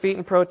dust of their feet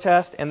in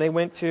protest, and they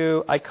went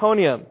to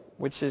Iconium,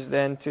 which is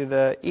then to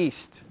the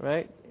east,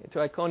 right? To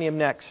Iconium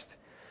next.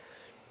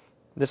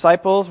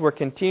 Disciples were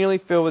continually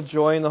filled with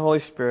joy in the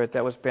Holy Spirit.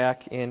 That was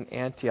back in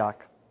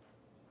Antioch.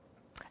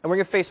 And we're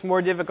going to face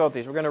more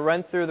difficulties. We're going to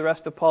run through the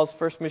rest of Paul's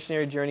first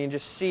missionary journey and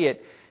just see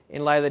it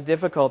in light of the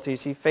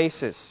difficulties he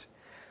faces.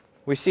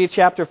 We see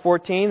chapter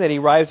 14 that he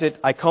arrives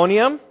at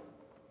Iconium.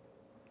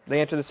 They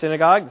enter the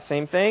synagogue, the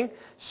same thing.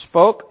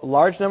 Spoke, a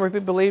large number of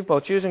people believed,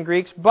 both Jews and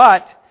Greeks.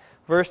 But,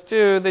 verse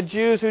 2, the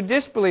Jews who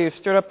disbelieved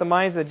stirred up the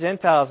minds of the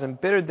Gentiles and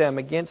embittered them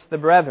against the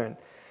brethren.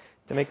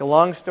 To make a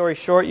long story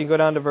short, you go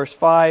down to verse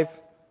 5.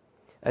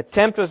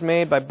 Attempt was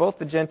made by both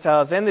the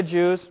Gentiles and the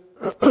Jews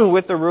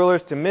with the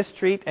rulers to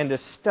mistreat and to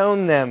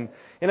stone them.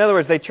 In other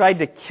words, they tried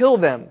to kill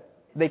them.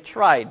 They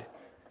tried.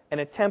 An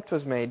attempt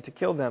was made to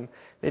kill them.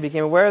 They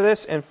became aware of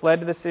this and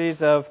fled to the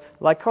cities of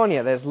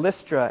Lycaonia, that is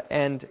Lystra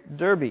and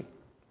Derbe.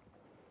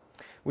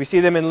 We see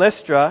them in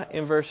Lystra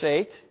in verse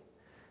 8.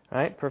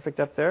 Right,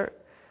 perfect up there.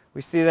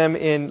 We see them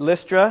in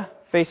Lystra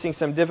facing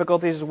some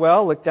difficulties as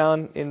well. Look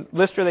down in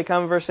Lystra, they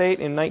come in verse 8.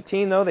 In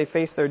 19, though, they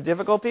face their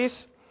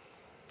difficulties.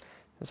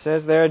 It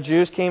says there,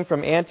 Jews came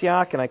from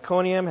Antioch and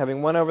Iconium,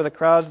 having won over the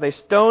crowds. They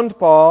stoned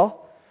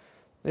Paul.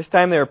 This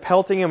time they were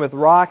pelting him with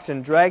rocks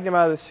and dragged him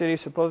out of the city,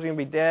 supposing him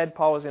to be dead.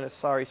 Paul was in a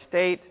sorry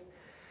state.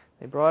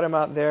 They brought him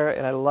out there,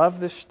 and I love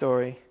this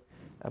story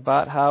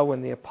about how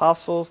when the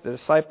apostles, the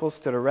disciples,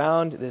 stood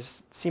around this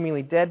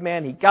seemingly dead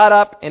man, he got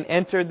up and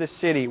entered the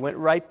city, went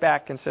right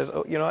back and says,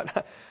 oh, you know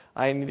what,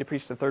 I need to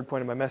preach the third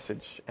point of my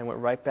message, and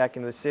went right back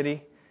into the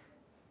city.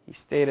 He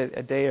stayed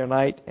a day or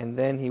night, and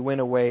then he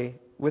went away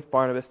with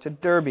Barnabas to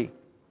Derbe.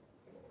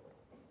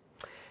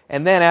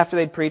 And then after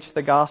they'd preached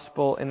the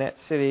gospel in that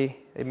city,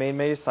 they made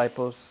many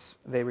disciples,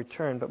 they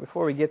returned. But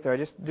before we get there, I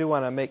just do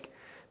want to make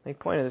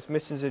point of this.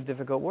 Missions are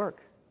difficult work.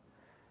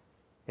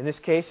 In this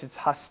case, it's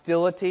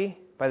hostility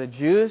by the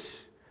Jews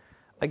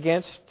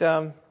against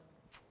the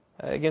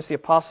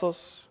apostles.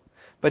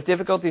 But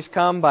difficulties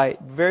come by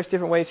various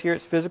different ways here.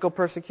 It's physical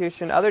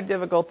persecution. Other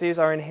difficulties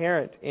are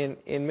inherent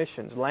in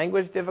missions.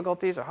 Language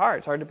difficulties are hard.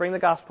 It's hard to bring the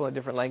gospel in a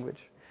different language.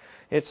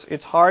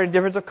 It's hard, a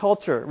difference of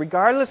culture.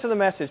 Regardless of the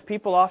message,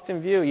 people often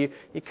view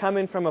you come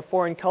in from a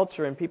foreign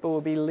culture and people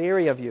will be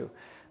leery of you.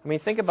 I mean,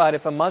 think about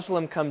if a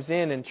Muslim comes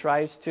in and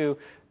tries to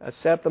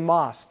set up the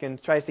mosque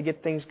and tries to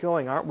get things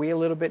going. Aren't we a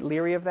little bit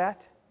leery of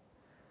that?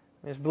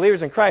 As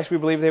believers in Christ, we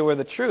believe they were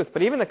the truth.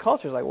 But even the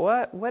culture is like,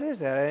 what is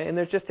that? And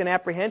there's just an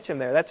apprehension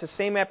there. That's the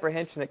same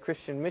apprehension that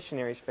Christian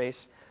missionaries face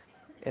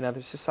in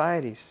other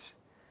societies.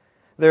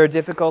 There are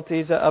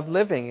difficulties of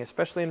living,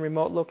 especially in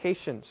remote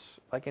locations.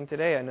 Like in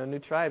today, I know New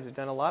Tribes have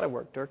done a lot of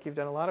work. Dirk, you've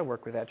done a lot of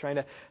work with that, trying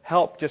to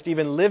help just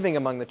even living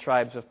among the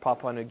tribes of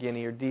Papua New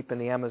Guinea or deep in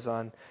the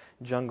Amazon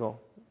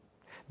jungle.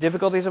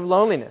 Difficulties of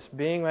loneliness,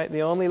 being the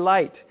only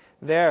light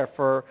there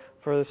for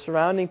the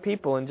surrounding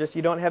people, and just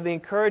you don't have the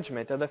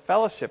encouragement of the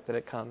fellowship that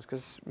it comes,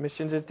 because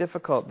missions is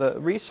difficult. The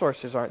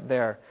resources aren't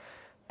there,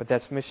 but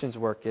that's missions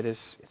work. It's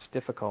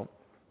difficult.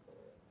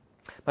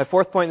 My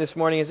fourth point this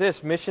morning is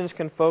this: missions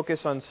can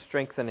focus on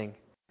strengthening.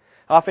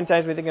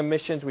 Oftentimes we think of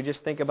missions, we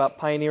just think about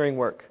pioneering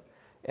work,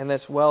 and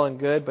that's well and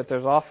good, but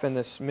there's often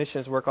this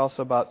missions work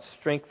also about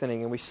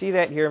strengthening, and we see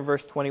that here in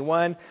verse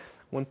 21.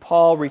 When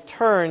Paul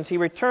returns, he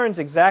returns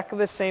exactly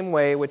the same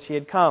way which he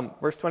had come.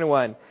 Verse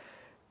 21.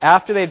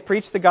 After they had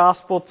preached the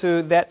gospel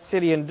to that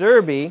city in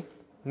Derbe,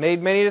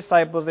 made many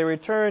disciples, they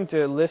returned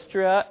to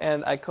Lystra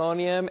and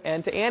Iconium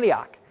and to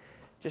Antioch.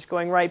 Just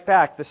going right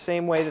back the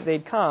same way that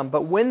they'd come.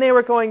 But when they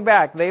were going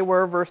back, they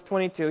were, verse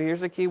 22, here's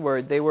the key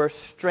word, they were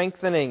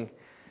strengthening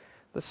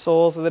the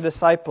souls of the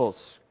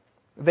disciples.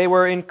 They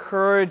were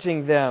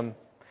encouraging them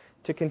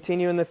to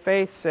continue in the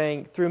faith,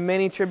 saying, through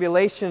many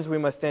tribulations we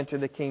must enter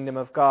the kingdom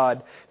of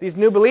God. These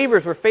new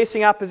believers were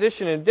facing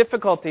opposition and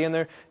difficulty in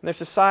their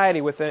society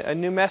with a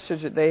new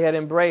message that they had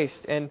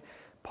embraced. And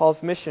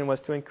Paul's mission was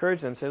to encourage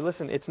them. Say,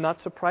 listen, it's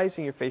not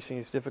surprising you're facing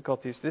these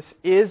difficulties. This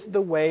is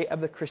the way of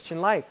the Christian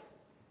life.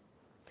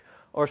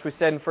 Or as we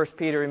said in 1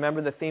 Peter,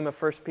 remember the theme of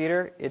 1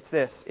 Peter? It's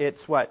this.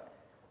 It's what?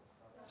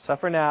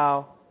 Suffer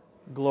now,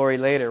 glory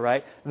later,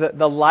 right?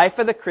 The life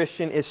of the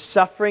Christian is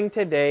suffering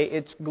today,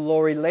 it's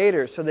glory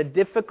later. So the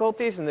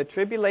difficulties and the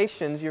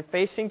tribulations you're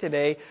facing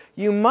today,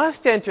 you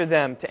must enter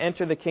them to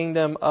enter the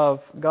kingdom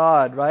of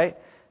God, right?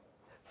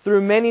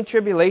 Through many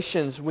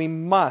tribulations, we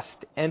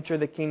must enter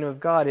the kingdom of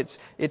God.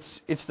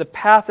 It's the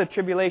path of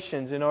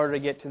tribulations in order to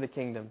get to the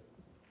kingdom.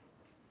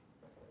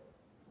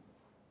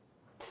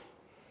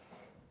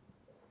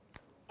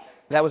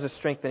 That was a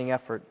strengthening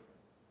effort.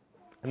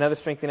 Another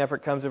strengthening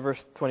effort comes in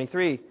verse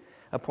 23.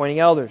 Appointing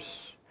elders,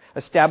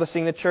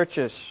 establishing the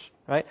churches,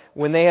 right?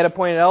 When they had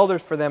appointed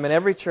elders for them in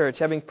every church,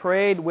 having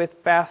prayed with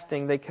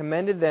fasting, they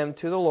commended them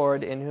to the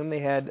Lord in whom they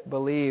had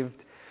believed.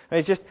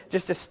 Right?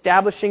 Just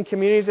establishing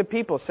communities of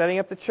people, setting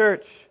up the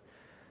church,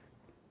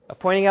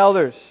 appointing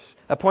elders,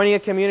 appointing a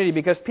community,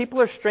 because people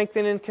are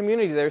strengthened in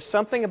community. There's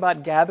something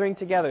about gathering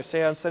together,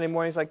 say on Sunday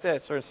mornings like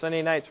this, or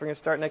Sunday nights. We're going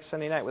to start next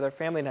Sunday night with our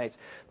family nights.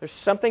 There's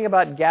something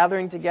about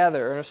gathering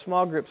together, or in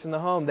small groups in the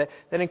home, that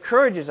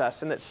encourages us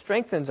and that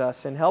strengthens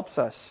us and helps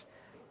us.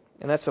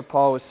 And that's what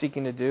Paul was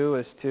seeking to do,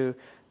 is to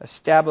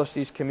establish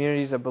these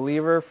communities of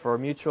believer for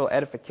mutual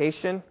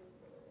edification.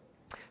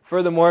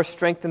 Furthermore,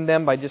 strengthen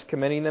them by just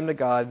commending them to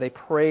God. They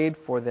prayed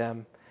for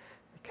them.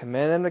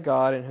 Commend them to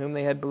God in whom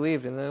they had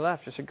believed. And they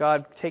left. Just said,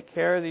 God, take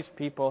care of these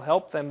people.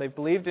 Help them. They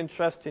believed and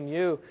trust in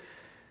you.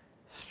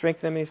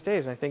 Strengthen them these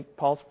days. And I think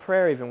Paul's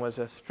prayer even was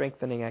a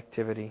strengthening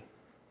activity.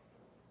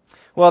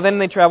 Well, then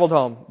they traveled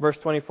home. Verse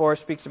 24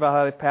 speaks about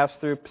how they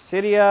passed through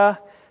Pisidia.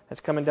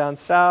 That's coming down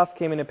south.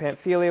 Came into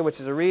Pamphylia, which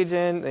is a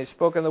region. They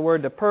spoke the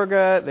word to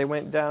Perga. They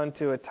went down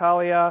to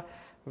Italia.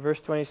 Verse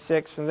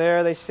 26. And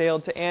there they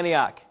sailed to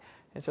Antioch.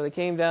 And so they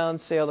came down,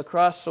 sailed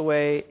across the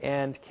way,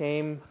 and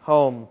came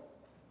home.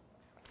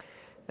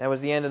 That was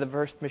the end of the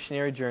first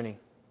missionary journey.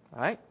 All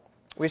right?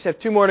 We just have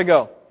 2 more to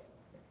go.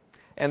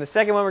 And the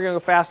second one we're going to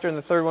go faster, and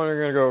the third one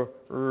we're going to go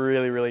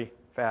really, really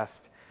fast.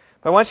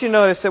 But I want you to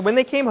notice that when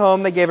they came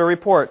home, they gave a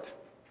report.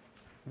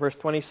 Verse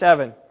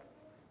 27.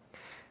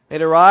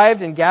 They'd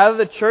arrived and gathered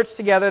the church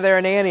together there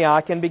in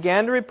Antioch and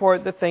began to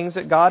report the things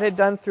that God had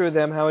done through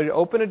them, how He had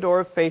opened a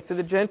door of faith to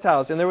the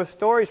Gentiles. And there were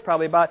stories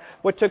probably about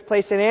what took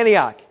place in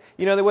Antioch.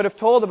 You know, they would have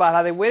told about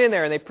how they went in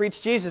there and they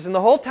preached Jesus. And the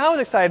whole town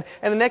was excited.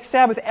 And the next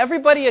Sabbath,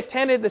 everybody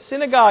attended the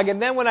synagogue.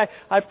 And then when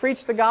I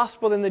preached the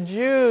gospel, then the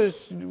Jews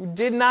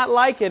did not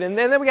like it. And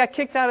then we got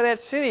kicked out of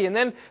that city. And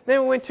then we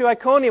went to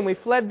Iconium. We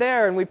fled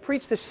there. And we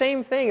preached the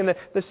same thing and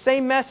the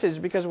same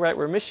message. Because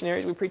we're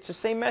missionaries, we preached the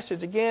same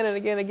message again and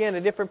again and again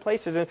in different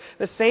places. And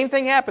the same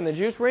thing happened. The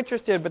Jews were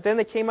interested. But then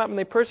they came up and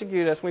they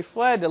persecuted us. We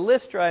fled to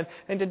Lystra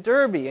and to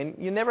Derbe. And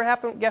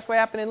guess what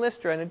happened in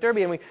Lystra and in Derbe?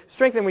 And we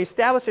strengthened, we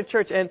established a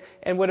church and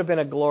would have been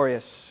a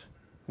glorious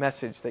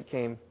message that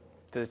came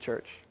to the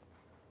church.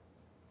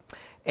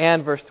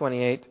 And verse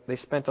 28, they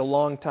spent a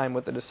long time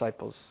with the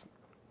disciples.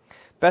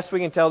 Best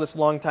we can tell, this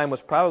long time was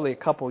probably a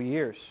couple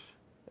years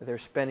that they were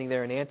spending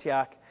there in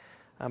Antioch.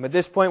 At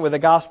this point, with the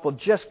gospel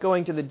just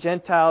going to the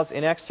Gentiles,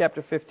 in Acts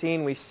chapter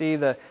 15, we see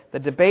the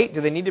debate.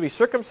 Do they need to be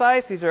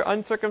circumcised? These are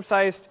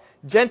uncircumcised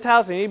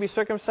Gentiles. They need to be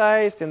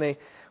circumcised. And they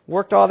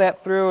worked all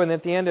that through. And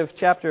at the end of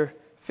chapter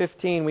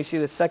 15, we see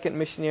the second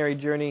missionary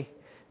journey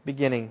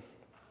beginning.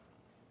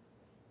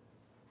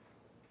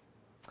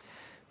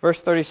 Verse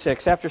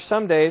 36, after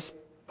some days,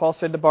 Paul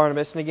said to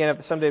Barnabas, and again,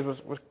 after some days was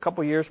a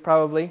couple years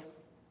probably,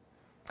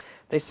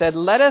 they said,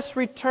 let us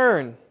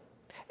return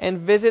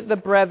and visit the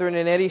brethren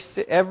in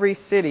every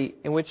city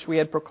in which we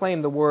had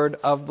proclaimed the word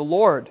of the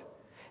Lord,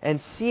 and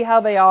see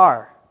how they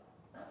are.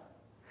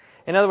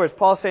 In other words,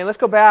 Paul's saying, let's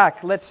go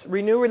back, let's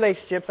renew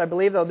relationships. I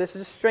believe, though, this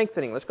is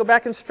strengthening. Let's go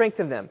back and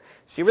strengthen them.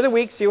 See where they're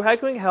weak, see how we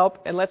can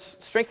help, and let's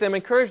strengthen them,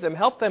 encourage them,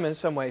 help them in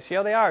some way. See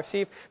how they are.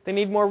 See if they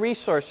need more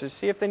resources.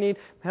 See if they need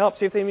help.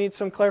 See if they need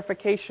some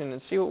clarification,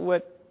 and see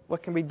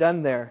what can be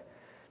done there.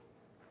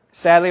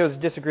 Sadly, there was a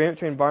disagreement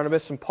between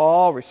Barnabas and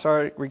Paul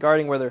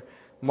regarding whether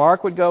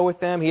Mark would go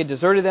with them. He had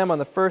deserted them on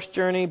the first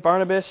journey.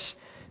 Barnabas,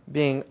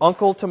 being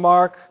uncle to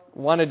Mark,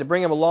 wanted to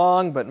bring him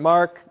along, but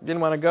Mark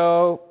didn't want to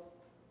go.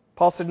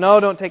 Paul said, no,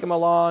 don't take him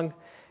along.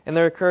 And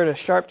there occurred a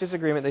sharp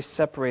disagreement. They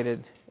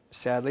separated,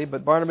 sadly.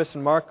 But Barnabas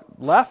and Mark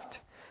left,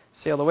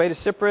 sailed away to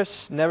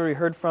Cyprus, never be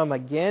heard from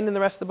again in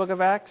the rest of the book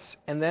of Acts.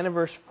 And then in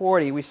verse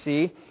 40 we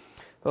see,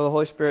 though the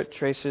Holy Spirit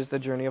traces the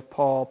journey of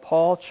Paul,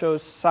 Paul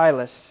chose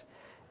Silas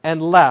and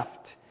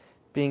left,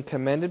 being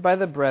commended by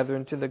the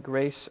brethren to the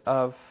grace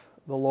of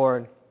the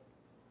Lord.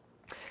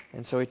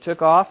 And so he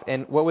took off,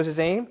 and what was his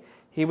aim?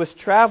 He was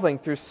traveling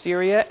through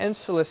Syria and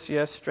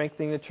Cilicia,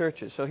 strengthening the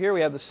churches. So here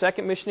we have the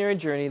second missionary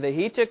journey that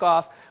he took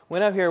off,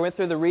 went up here, went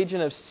through the region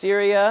of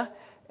Syria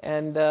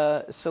and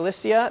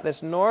Cilicia,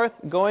 that's north,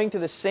 going to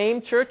the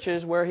same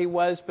churches where he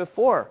was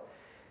before.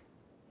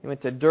 He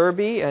went to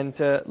Derbe and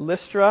to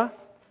Lystra,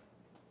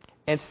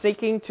 and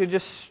seeking to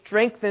just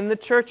strengthen the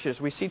churches.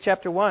 We see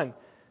chapter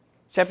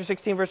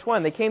 16, verse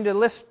 1. They came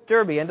to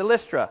Derbe and to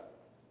Lystra.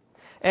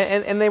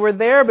 And they were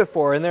there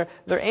before, and their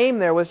aim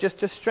there was just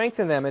to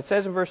strengthen them. It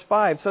says in verse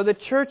 5, so the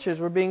churches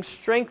were being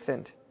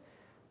strengthened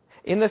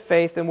in the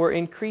faith and were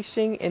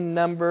increasing in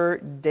number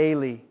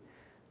daily.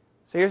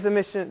 So here's the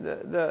mission.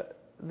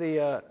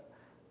 The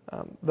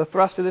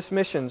thrust of this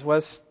mission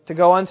was to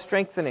go on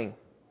strengthening.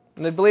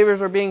 And the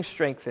believers were being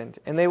strengthened,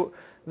 and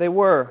they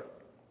were.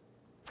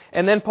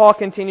 And then Paul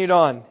continued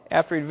on.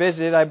 After he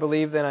visited, I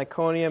believe, then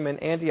Iconium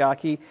and Antioch,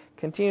 he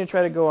continued to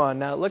try to go on.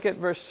 Now look at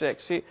verse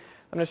 6. See,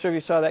 I'm not sure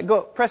if you saw that.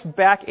 Go press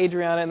back,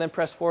 Adriana, and then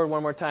press forward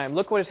one more time.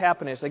 Look what has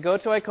happened is they go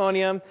to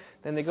Iconium,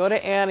 then they go to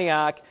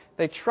Antioch.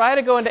 They try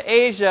to go into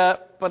Asia,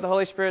 but the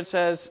Holy Spirit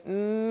says,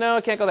 no,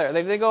 you can't go there.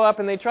 They go up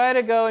and they try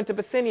to go into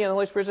Bithynia, and the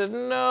Holy Spirit says,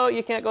 no,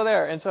 you can't go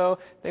there. And so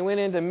they went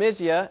into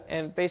Mysia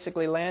and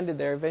basically landed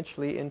there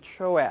eventually in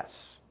Troas.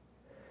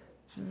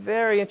 It's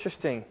very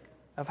interesting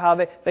of how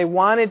they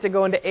wanted to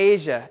go into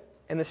Asia,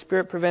 and the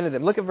Spirit prevented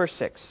them. Look at verse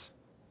 6,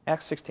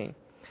 Acts 16.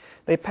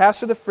 They passed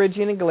through the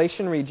Phrygian and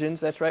Galatian regions,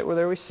 that's right where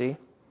there we see,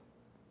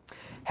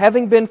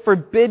 having been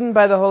forbidden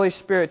by the Holy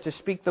Spirit to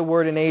speak the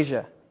word in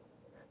Asia.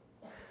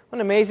 What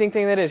an amazing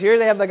thing that is. Here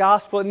they have the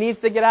gospel, it needs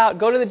to get out.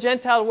 Go to the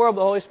Gentile world.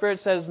 The Holy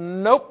Spirit says,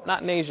 nope,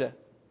 not in Asia.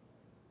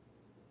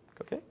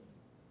 Okay?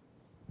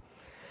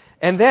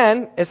 And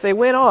then, as they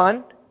went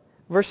on,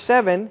 verse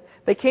 7,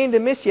 they came to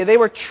Mysia. They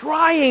were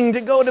trying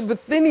to go to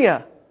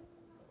Bithynia.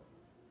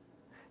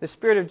 The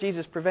Spirit of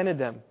Jesus prevented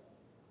them.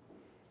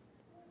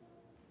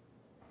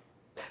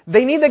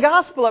 They need the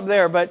gospel up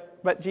there,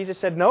 but Jesus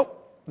said,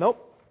 nope,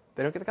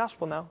 they don't get the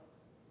gospel now.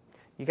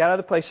 You got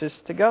other places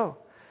to go.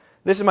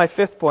 This is my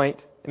fifth point,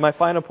 and my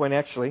final point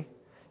actually.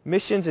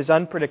 Missions is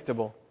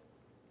unpredictable.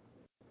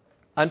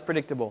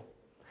 Unpredictable.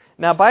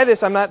 Now by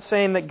this I'm not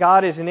saying that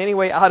God is in any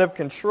way out of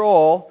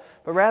control,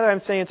 but rather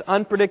I'm saying it's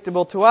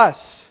unpredictable to us.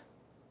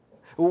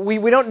 We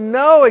don't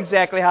know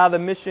exactly how the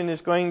mission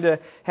is going to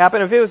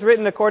happen. If it was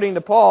written according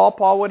to Paul,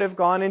 Paul would have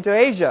gone into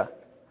Asia.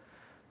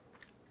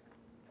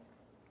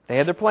 They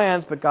had their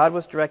plans, but God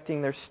was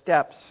directing their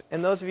steps.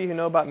 And those of you who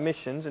know about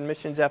missions and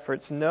missions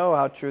efforts know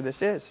how true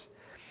this is.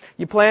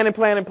 You plan and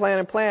plan and plan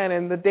and plan,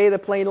 and the day the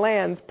plane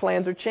lands,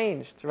 plans are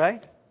changed,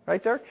 right?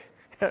 Right, Dirk?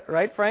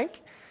 Right, Frank?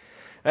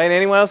 Right?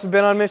 Anyone else who's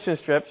been on missions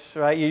trips,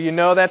 right? You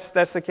know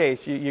that's the case.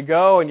 You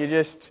go and you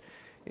just,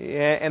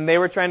 and they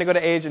were trying to go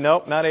to Asia.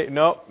 Nope.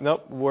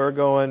 We're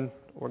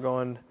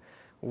going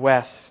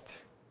west.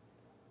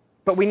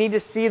 But we need to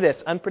see this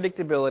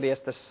unpredictability as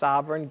the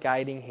sovereign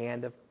guiding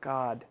hand of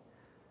God.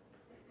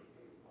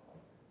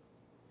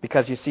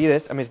 Because you see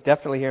this, it's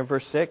definitely here in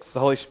verse 6. The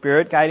Holy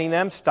Spirit guiding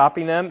them,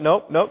 stopping them.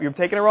 Nope, you're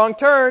taking a wrong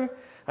turn.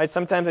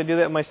 Sometimes I do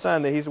that with my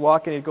son, that he's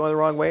walking, he's going the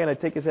wrong way, and I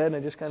take his head and I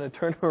just kind of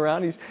turn him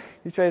around.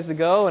 He tries to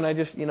go, and I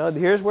just,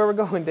 here's where we're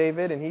going,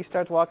 David. And he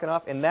starts walking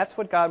off. And that's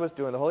what God was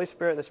doing. The Holy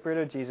Spirit, the Spirit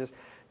of Jesus,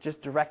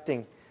 just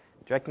directing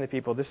the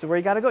people. This is where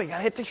you got to go. You got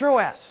to hit the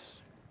Troas.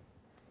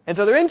 And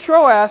so they're in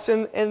Troas,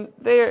 and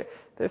they're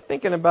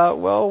thinking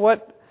about, well,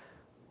 what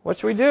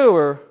should we do,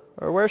 or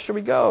where should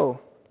we go?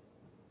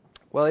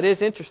 Well, it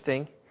is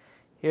interesting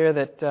here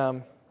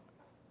that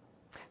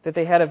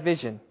they had a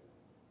vision.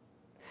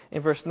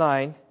 In verse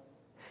 9,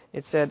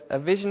 it said, a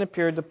vision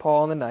appeared to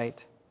Paul in the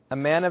night. A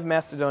man of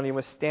Macedonia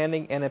was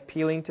standing and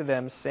appealing to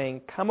them,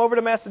 saying, come over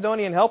to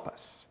Macedonia and help us.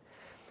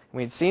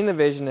 When he'd seen the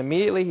vision,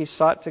 immediately he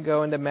sought to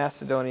go into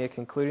Macedonia,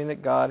 concluding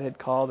that God had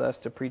called us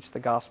to preach the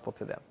gospel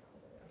to them.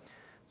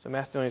 So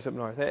Macedonia's up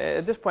north.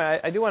 At this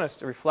point, I do want us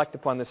to reflect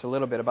upon this a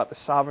little bit, about the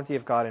sovereignty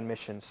of God in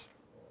missions.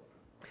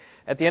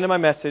 At the end of my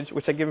message,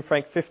 which I give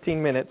Frank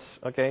 15 minutes,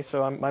 okay,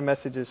 so my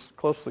message is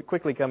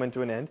quickly coming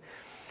to an end.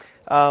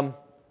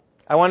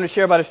 I wanted to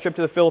share about his trip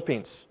to the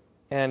Philippines.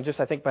 And just,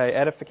 I think, by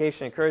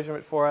edification,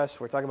 encouragement for us,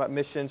 we're talking about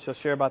missions. He'll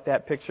share about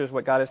that, pictures,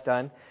 what God has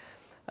done.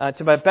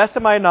 To the best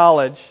of my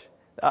knowledge,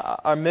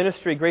 our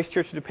ministry, Grace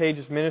Church of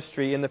DuPage's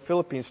ministry in the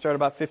Philippines started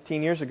about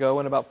 15 years ago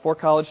when about 4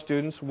 college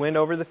students went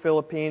over to the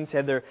Philippines,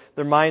 had their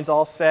minds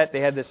all set.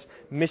 They had this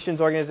missions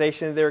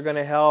organization that they were going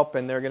to help,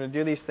 and they were going to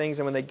do these things.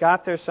 And when they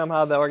got there,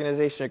 somehow the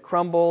organization had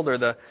crumbled, or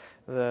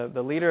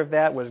the leader of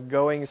that was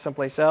going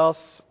someplace else,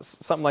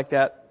 something like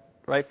that.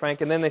 Right, Frank?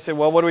 And then they said,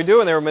 well, what do we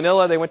do? And they were in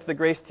Manila. They went to the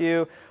Grace to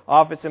You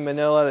office in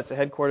Manila. That's the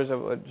headquarters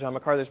of John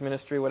MacArthur's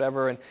ministry,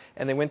 whatever.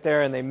 And they went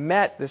there and they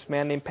met this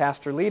man named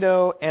Pastor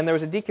Lito. And there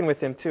was a deacon with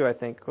him too, I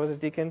think. What was his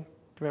deacon? Do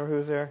you remember who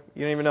was there?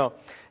 You don't even know.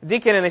 A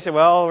deacon, and they said,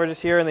 well, we're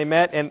just here. And they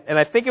met. And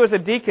I think it was the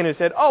deacon who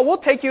said, oh, we'll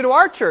take you to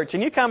our church.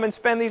 And you come and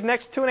spend these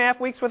next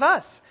 2.5 weeks with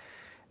us.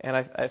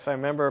 And so I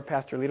remember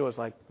Pastor Lito was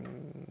like,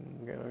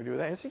 "We're going to do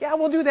that." And I said, "Yeah,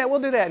 we'll do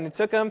that." And it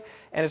took them,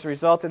 and as a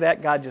result of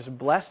that, God just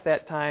blessed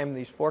that time.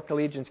 These 4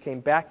 collegians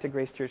came back to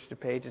Grace Church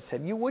DuPage and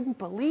said, "You wouldn't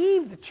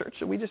believe the church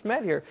that we just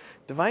met here,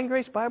 Divine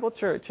Grace Bible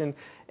Church." And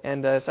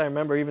so I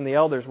remember even the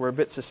elders were a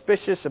bit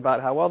suspicious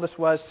about how well this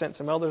was, sent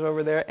some elders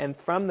over there, and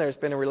from there, it's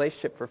been a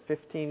relationship for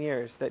 15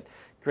 years that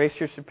Grace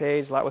Church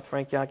DuPage, a lot with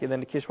Frank Yankee, then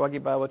the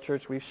Kishwaukee Bible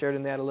Church, we've shared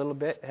in that a little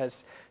bit, has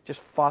just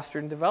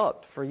fostered and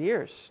developed for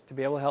years to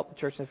be able to help the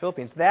church in the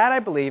Philippines. That,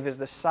 I believe, is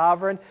the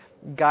sovereign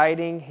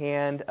guiding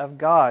hand of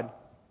God.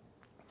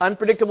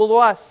 Unpredictable to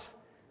us.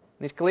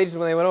 These collegians,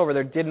 when they went over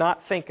there, did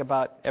not think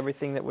about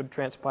everything that would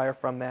transpire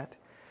from that.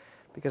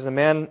 Because the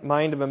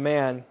mind of a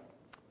man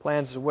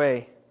plans his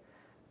way,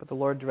 but the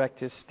Lord directs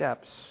his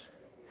steps.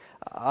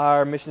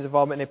 Our missions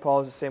involvement in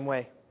Nepal is the same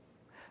way.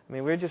 I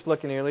mean, we were just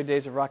looking in the early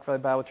days of Rock Valley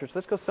Bible Church.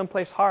 Let's go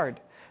someplace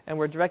hard. And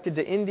we're directed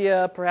to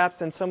India,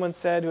 perhaps. And someone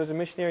said, who was a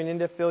missionary in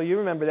India, Phil, you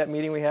remember that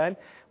meeting we had?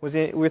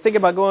 We were thinking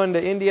about going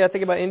to India,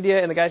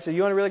 and the guy said,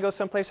 "You want to really go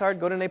someplace hard?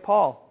 Go to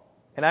Nepal."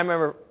 And I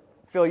remember,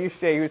 Phil, you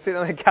say you were sitting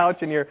on the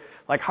couch and your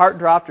heart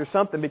dropped or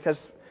something, because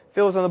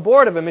Phil was on the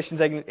board of a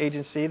missions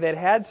agency that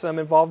had some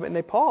involvement in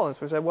Nepal. And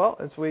so we said,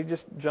 and so we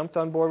just jumped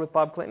on board with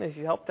Bob Clinton, and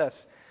he helped us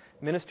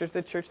minister to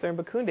the church there in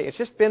Bakunde. It's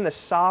just been the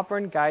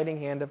sovereign guiding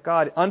hand of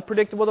God.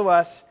 Unpredictable to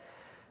us.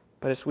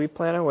 But as we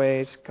plan our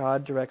ways,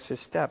 God directs His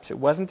steps. It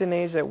wasn't in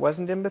Asia, it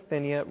wasn't in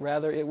Bithynia,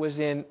 rather it was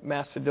in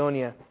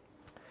Macedonia.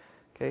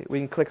 Okay, we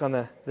can click on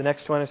the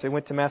next one. As they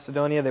went to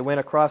Macedonia, they went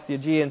across the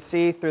Aegean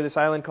Sea through this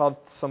island called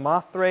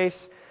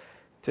Samothrace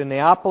to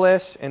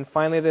Neapolis, and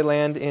finally they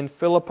land in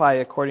Philippi,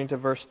 according to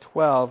verse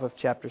 12 of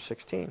chapter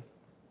 16.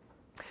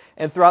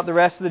 And throughout the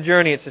rest of the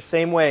journey, it's the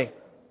same way,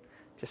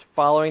 just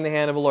following the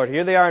hand of the Lord.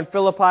 Here they are in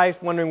Philippi,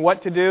 wondering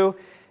what to do,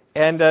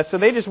 and so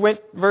they just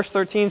went, verse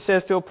 13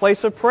 says, to a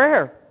place of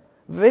prayer.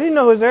 They didn't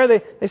know who was there.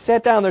 They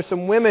sat down. There's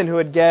some women who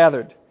had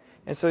gathered.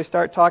 And so they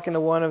start talking to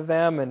one of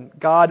them, and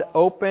God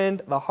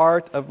opened the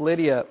heart of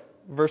Lydia,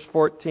 verse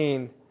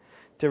 14,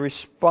 to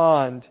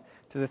respond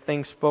to the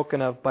things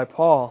spoken of by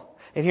Paul.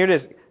 And here it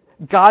is.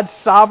 God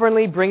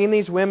sovereignly bringing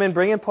these women,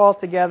 bringing Paul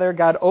together,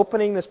 God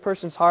opening this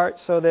person's heart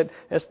so that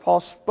as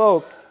Paul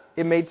spoke,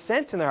 it made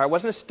sense in their heart. It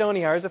wasn't a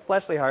stony heart, it was a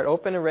fleshly heart,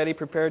 open and ready,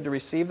 prepared to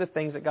receive the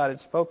things that God had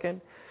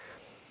spoken.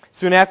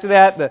 Soon after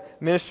that, the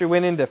ministry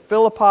went into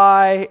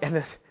Philippi,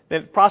 and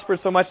it prospered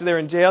so much that they were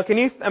in jail. Can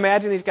you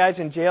imagine these guys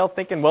in jail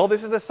thinking, well,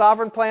 this is the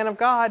sovereign plan of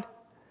God?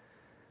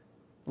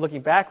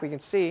 Looking back, we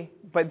can see.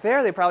 But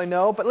there, they probably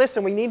know. But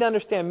listen, we need to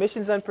understand,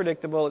 mission's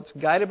unpredictable. It's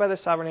guided by the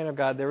sovereign hand of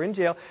God. They're in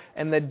jail.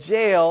 And the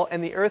jail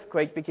and the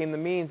earthquake became the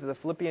means of the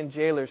Philippian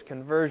jailer's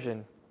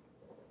conversion.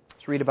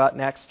 Let's read about in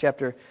Acts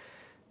chapter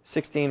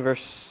 16,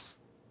 verse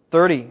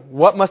 30.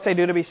 What must I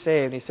do to be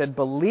saved? And he said,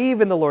 believe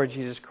in the Lord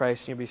Jesus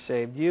Christ and you'll be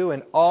saved, you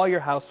and all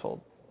your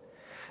household.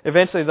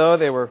 Eventually, though,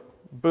 they were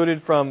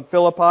booted from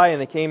Philippi, and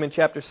they came in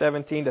chapter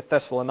 17 to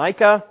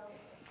Thessalonica.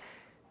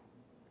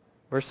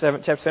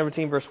 Chapter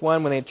 17, verse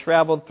 1, when they had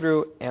traveled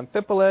through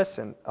Amphipolis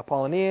and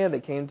Apollonia,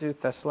 they came to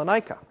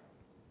Thessalonica.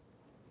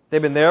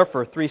 They've been there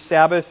for 3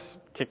 Sabbaths,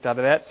 kicked out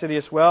of that city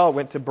as well,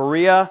 went to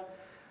Berea,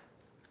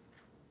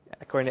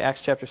 according to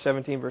Acts chapter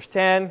 17, verse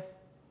 10.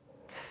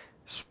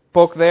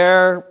 Spoke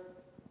there.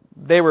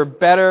 They were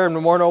better and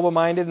more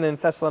noble-minded than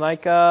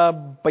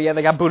Thessalonica, but yeah,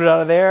 they got booted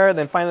out of there.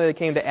 Then finally they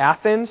came to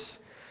Athens.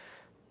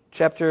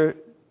 Chapter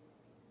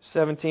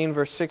 17,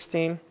 verse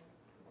 16.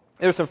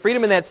 There was some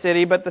freedom in that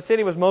city, but the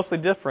city was mostly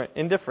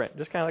indifferent.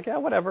 Just kind of like, yeah,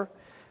 whatever.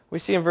 We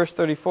see in verse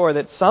 34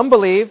 that some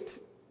believed,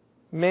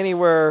 many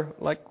were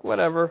like,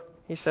 whatever,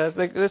 he says.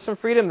 There's some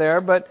freedom there,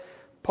 but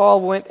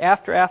Paul went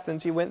after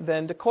Athens. He went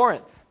then to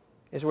Corinth,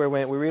 is where he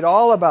went. We read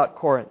all about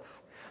Corinth.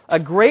 A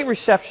great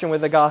reception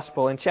with the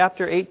gospel. In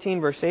chapter 18,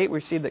 verse 8,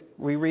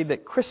 we read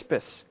that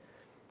Crispus,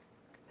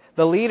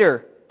 the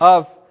leader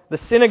of the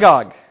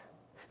synagogue,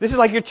 this is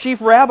like your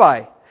chief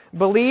rabbi,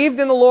 believed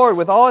in the Lord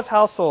with all his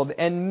household,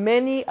 and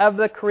many of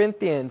the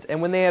Corinthians,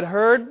 and when they had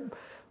heard,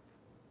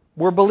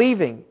 were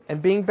believing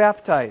and being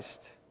baptized.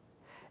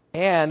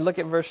 And look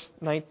at verse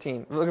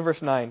 19. Look at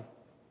verse 9.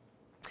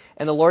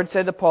 And the Lord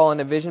said to Paul in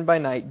a vision by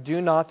night, do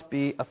not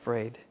be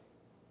afraid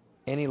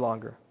any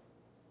longer,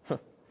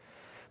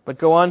 but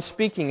go on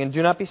speaking and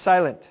do not be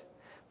silent.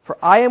 For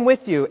I am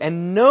with you,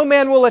 and no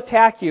man will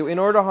attack you in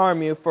order to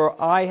harm you,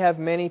 for I have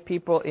many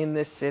people in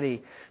this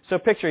city. So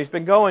picture, he's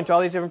been going to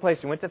all these different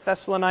places. He went to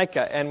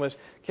Thessalonica and was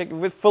kicked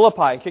with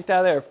Philippi, kicked out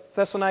of there.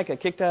 Thessalonica,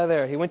 kicked out of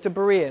there. He went to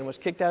Berea and was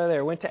kicked out of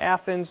there. Went to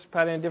Athens,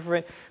 probably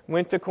indifferent.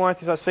 Went to Corinth.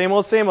 He said, same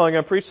old, same old. They're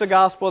going to preach the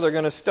gospel. They're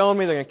going to stone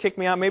me. They're going to kick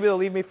me out. Maybe they'll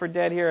leave me for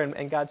dead here.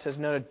 And God says,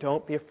 no,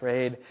 don't be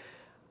afraid.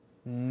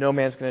 No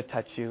man's going to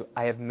touch you.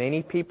 I have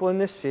many people in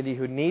this city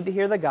who need to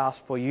hear the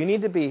gospel. You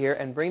need to be here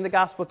and bring the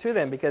gospel to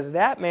them, because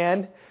that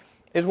man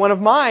is one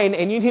of mine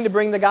and you need to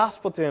bring the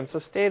gospel to him. So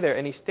stay there.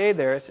 And he stayed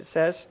there, as it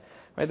says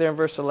right there in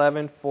verse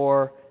 11,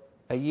 for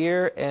a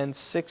year and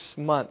 6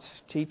 months,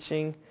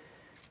 teaching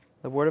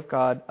the word of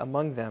God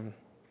among them.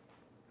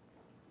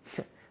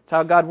 It's It's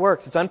how God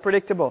works. It's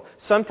unpredictable.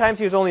 Sometimes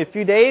he was only a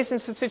few days in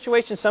some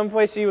situations. Some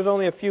places he was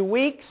only a few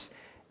weeks.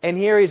 And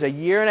here he's a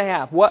year and a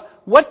half.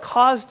 What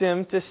caused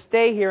him to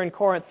stay here in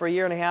Corinth for a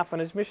year and a half on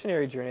his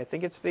missionary journey? I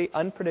think it's the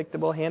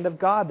unpredictable hand of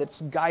God that's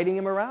guiding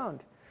him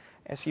around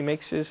as he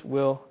makes his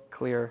will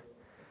clear.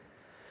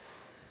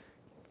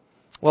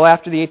 Well,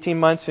 after the 18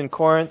 months in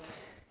Corinth,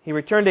 he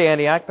returned to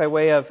Antioch by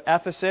way of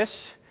Ephesus.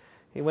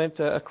 He went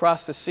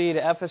across the sea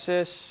to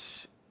Ephesus,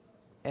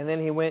 and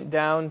then he went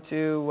down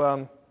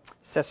to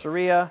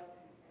Caesarea,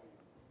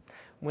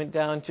 went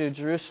down to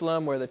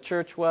Jerusalem where the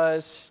church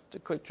was,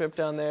 took a quick trip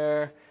down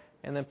there,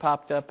 and then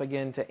popped up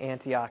again to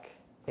Antioch,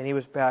 and he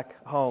was back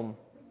home.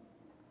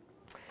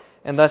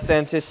 And thus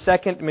ends his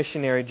second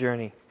missionary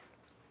journey.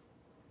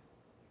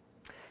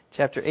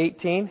 Chapter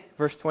 18,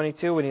 verse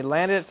 22, when he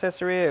landed at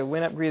Caesarea, he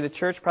went up, greeted the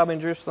church, probably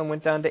in Jerusalem,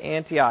 went down to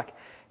Antioch.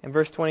 In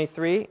verse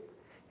 23,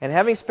 and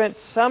having spent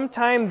some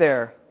time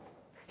there,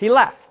 he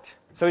left.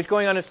 So he's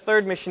going on his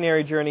third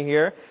missionary journey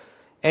here.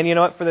 And you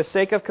know what, for the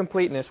sake of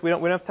completeness, we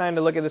don't have time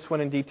to look at this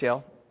one in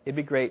detail. It'd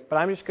be great. But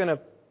I'm just going to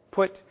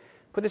put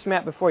this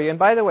map before you. And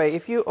by the way,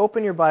 if you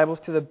open your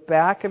Bibles to the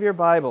back of your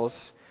Bibles,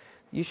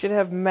 you should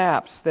have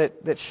maps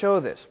that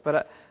show this.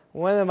 But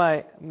one of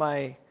my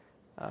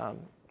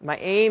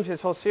aims in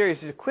this whole series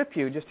is to equip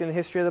you just in the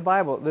history of the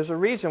Bible. There's a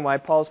reason why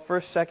Paul's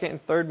first, second,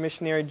 and third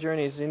missionary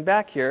journey is in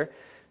back here,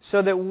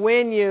 so that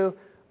when you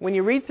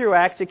read through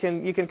Acts, you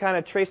can kind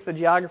of trace the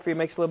geography. It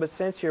makes a little bit of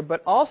sense here.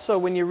 But also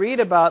when you read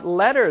about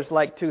letters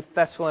like to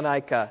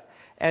Thessalonica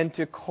and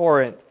to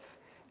Corinth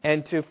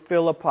and to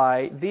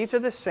Philippi, these are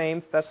the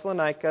same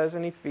Thessalonica's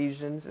and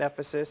Ephesians and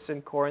Ephesus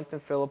and Corinth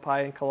and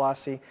Philippi and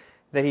Colossae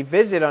that he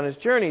visited on his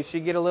journey. So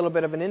you get a little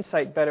bit of an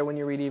insight better when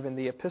you read even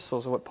the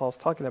epistles of what Paul's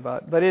talking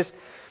about. But his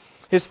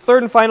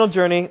third and final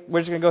journey,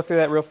 we're just going to go through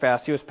that real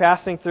fast. He was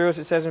passing through, as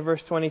it says in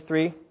verse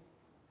 23,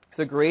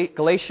 the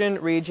Galatian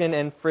region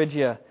and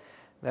Phrygia.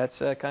 That's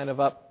kind of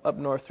up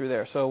north through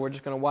there. So we're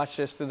just going to watch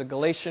this through the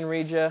Galatian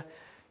region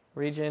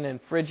and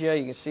Phrygia.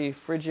 You can see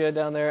Phrygia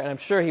down there. And I'm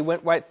sure he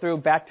went right through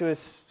back to his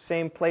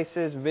same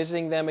places,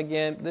 visiting them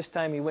again. This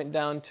time he went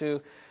down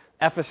to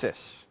Ephesus.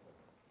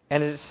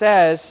 And as it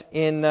says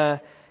in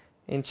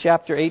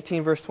chapter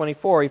 18, verse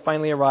 24, he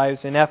finally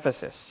arrives in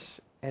Ephesus.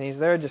 And he's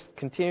there just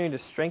continuing to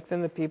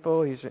strengthen the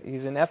people. He's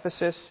in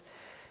Ephesus.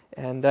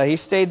 And he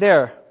stayed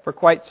there for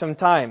quite some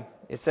time.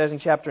 It says in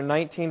chapter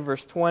 19,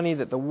 verse 20,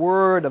 that the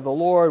word of the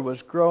Lord was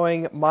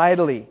growing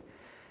mightily.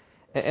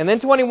 And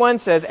then 21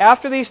 says,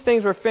 after these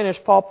things were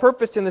finished, Paul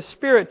purposed in the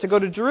Spirit to go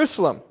to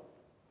Jerusalem,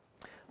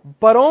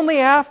 but only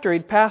after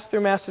he'd passed through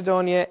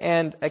Macedonia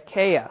and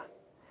Achaia.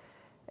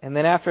 And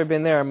then after he'd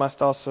been there, I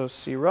must also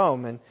see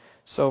Rome. And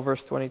so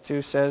verse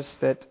 22 says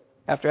that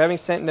after having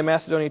sent into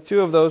Macedonia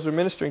two of those who were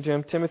ministering to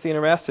him, Timothy and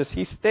Erastus,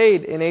 he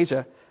stayed in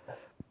Asia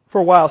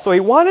for a while. So he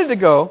wanted to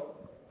go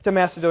to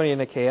Macedonia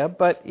and Achaia,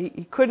 but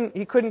he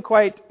couldn't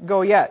quite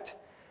go yet.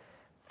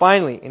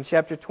 Finally, in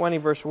chapter 20,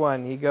 verse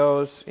 1, he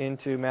goes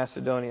into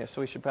Macedonia.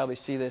 So we should probably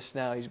see this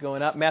now. He's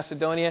going up.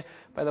 Macedonia,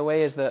 by the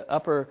way, is the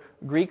upper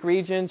Greek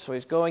region, so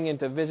he's going in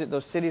to visit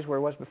those cities where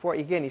he was before.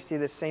 Again, you see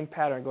this same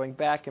pattern, going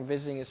back and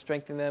visiting and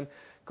strengthening them,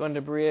 going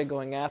to Berea,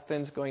 going to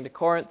Athens, going to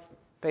Corinth.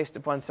 Based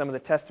upon some of the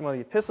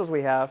testimony of the epistles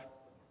we have,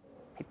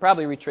 he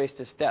probably retraced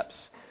his steps.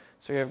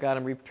 So here I've got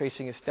him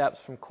retracing his steps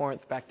from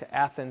Corinth back to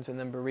Athens and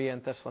then Berea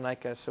and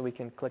Thessalonica. So we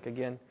can click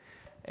again.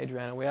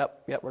 Adriana,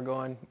 yep, we're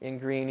going in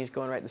green. He's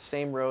going right the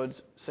same roads,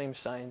 same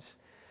signs.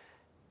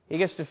 He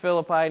gets to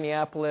Philippi,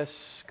 Neapolis,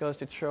 goes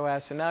to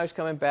Troas, and now he's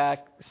coming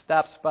back,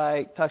 stops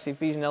by, talks to the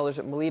Ephesian elders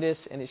at Miletus,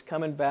 and he's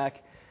coming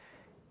back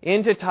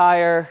into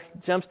Tyre,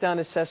 jumps down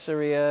to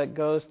Caesarea,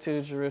 goes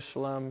to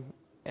Jerusalem,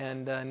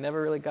 and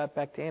never really got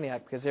back to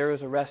Antioch because there he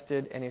was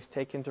arrested and he was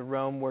taken to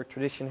Rome, where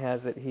tradition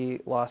has that he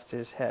lost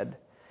his head.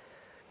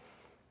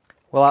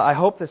 Well, I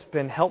hope this has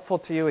been helpful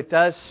to you. It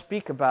does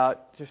speak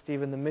about just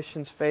even the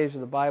missions phase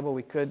of the Bible.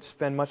 We could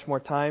spend much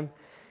more time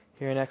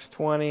here in Acts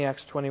 20,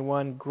 Acts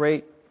 21.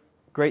 Great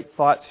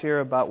thoughts here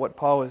about what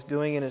Paul was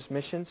doing in his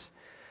missions.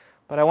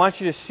 But I want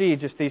you to see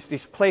just these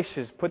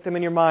places. Put them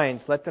in your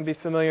minds. Let them be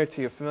familiar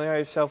to you.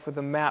 Familiarize yourself with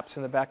the maps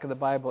in the back of the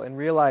Bible and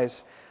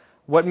realize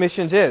what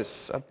missions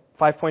is.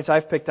 5 points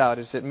I've picked out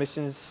is that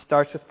missions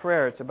starts with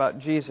prayer. It's about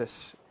Jesus.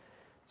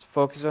 It's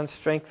focused on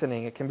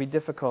strengthening. It can be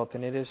difficult,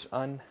 and it is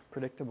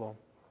unpredictable.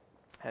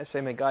 I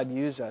say, may God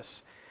use us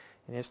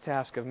in His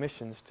task of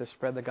missions to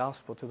spread the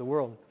gospel to the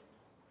world.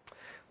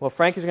 Well,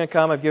 Frank is going to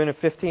come. I've given him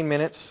 15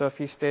 minutes, so if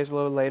he stays a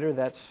little later,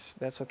 that's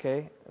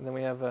okay. And then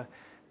we have a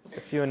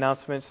few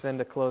announcements then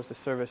to close the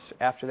service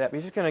after that. But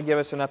he's just going to give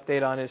us an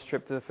update on his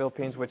trip to the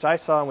Philippines, which I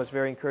saw and was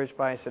very encouraged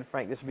by. I said,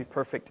 Frank, this would be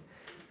perfect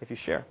if you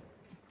share.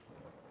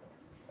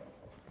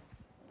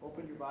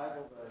 Open your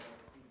Bible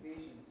to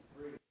Ephesians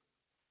 3.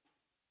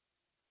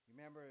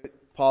 Remember,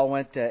 Paul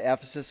went to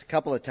Ephesus a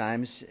couple of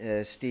times,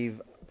 as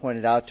Steve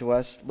pointed out to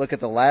us. Look at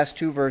the last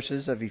two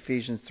verses of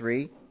Ephesians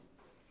 3.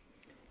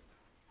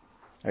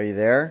 Are you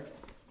there?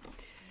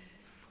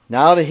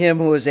 Now to Him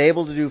who is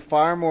able to do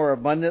far more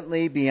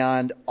abundantly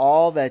beyond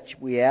all that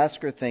we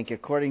ask or think,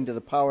 according to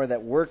the power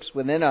that works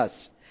within us.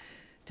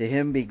 To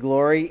Him be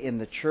glory in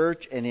the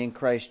church and in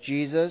Christ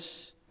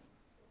Jesus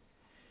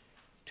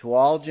to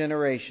all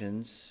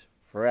generations,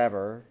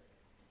 forever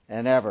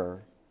and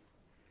ever.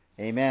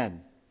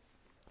 Amen.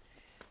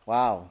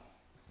 Wow.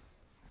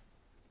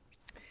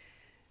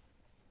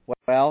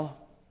 Well,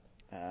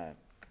 why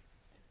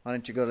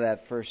don't you go to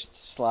that first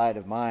slide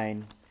of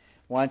mine? I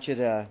want you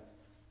to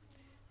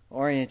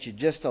orient you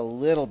just a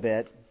little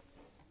bit.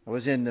 I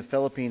was in the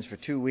Philippines for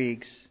 2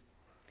 weeks.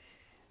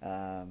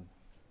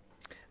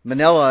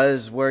 Manila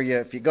is where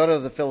if you go to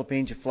the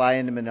Philippines, you fly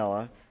into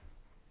Manila.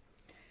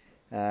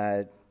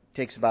 It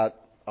takes about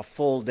a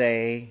full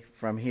day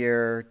from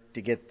here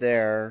to get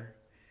there,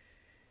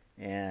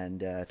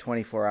 and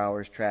 24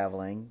 hours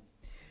traveling.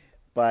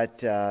 But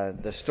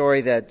the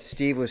story that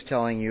Steve was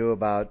telling you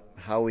about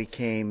how we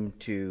came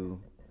to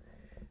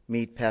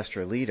meet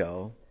Pastor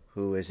Lito,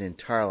 who is in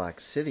Tarlac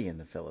City in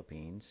the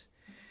Philippines,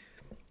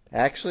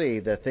 actually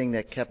the thing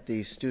that kept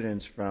these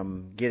students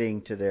from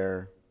getting to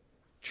their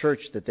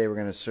church that they were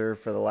going to serve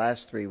for the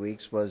last 3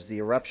 weeks was the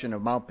eruption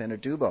of Mount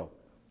Pinatubo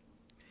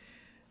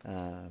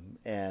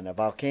and a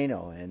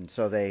volcano. And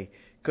so they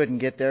couldn't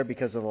get there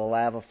because of the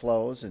lava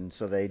flows, and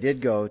so they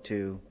did go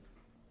to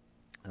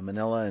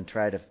Manila and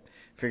try to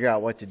figure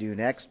out what to do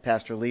next.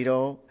 Pastor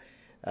Lito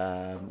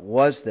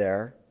was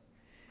there.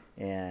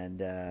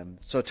 And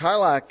so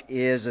Tarlac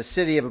is a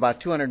city of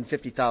about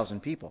 250,000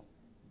 people.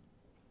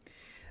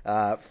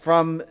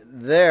 From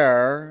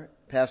there,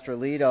 Pastor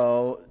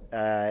Lito,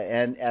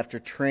 and after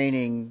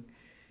training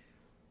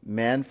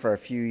men for a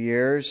few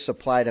years,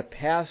 supplied a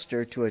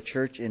pastor to a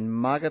church in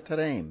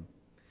Magatarem,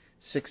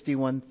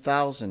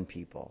 61,000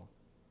 people.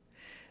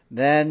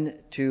 Then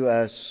to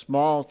a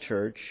small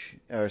church,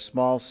 or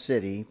small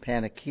city,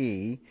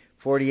 Panaquí,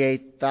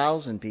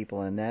 48,000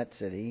 people in that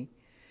city.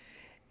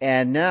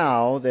 And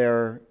now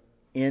they're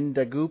in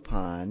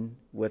Dagupan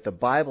with a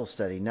Bible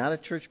study, not a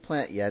church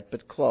plant yet,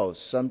 but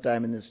close,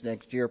 sometime in this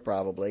next year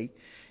probably,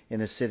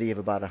 in a city of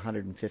about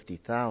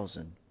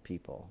 150,000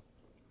 people.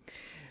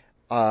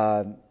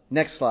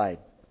 Next slide.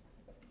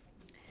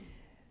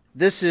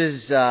 This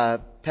is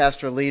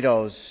Pastor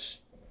Lito's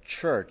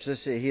church.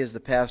 He is the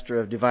pastor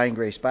of Divine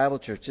Grace Bible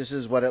Church. This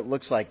is what it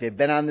looks like. They've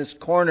been on this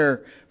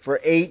corner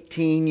for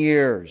 18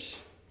 years.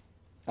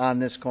 On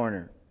this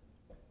corner.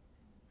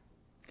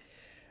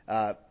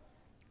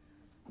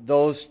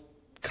 Those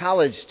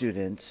college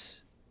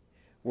students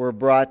were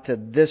brought to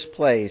this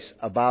place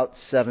about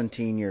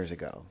 17 years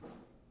ago.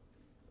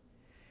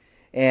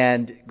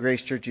 And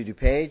Grace Church of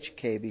DuPage,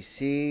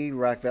 KBC,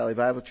 Rock Valley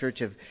Bible Church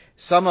have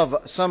some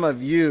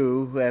of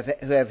you who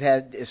have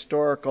had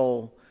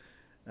historical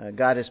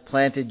God has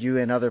planted you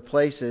in other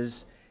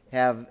places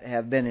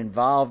have been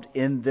involved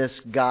in this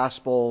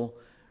gospel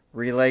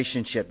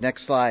relationship.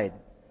 Next slide.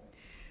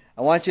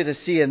 I want you to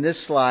see in this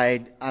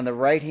slide on the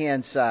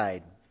right-hand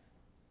side.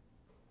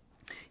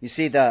 You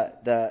see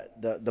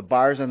the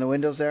bars on the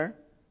windows there?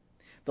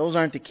 Those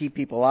aren't to keep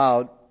people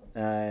out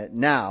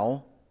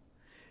now.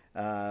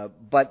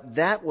 But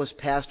that was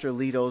Pastor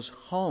Lito's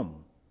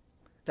home.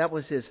 That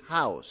was his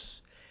house.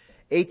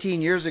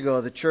 18 years ago,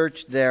 the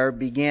church there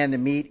began to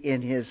meet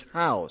in his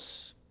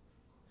house.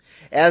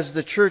 As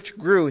the church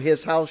grew,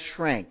 his house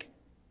shrank.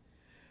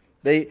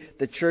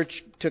 The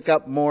church took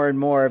up more and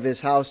more of his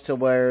house to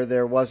where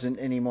there wasn't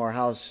any more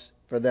house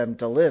for them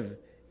to live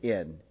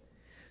in.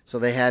 So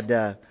they had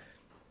to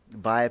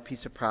buy a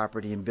piece of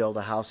property and build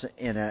a house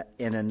in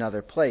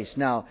another place.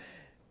 Now,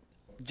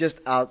 just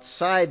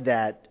outside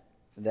that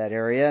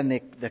area, and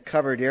the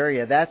covered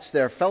area, that's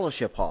their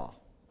fellowship hall.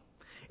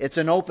 It's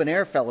an open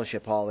air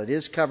fellowship hall. It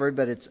is covered,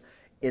 but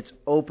it's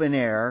open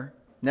air.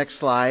 Next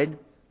slide.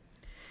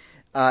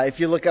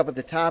 If you look up at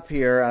the top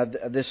here,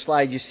 this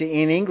slide, you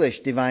see in English,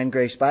 Divine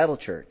Grace Bible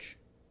Church.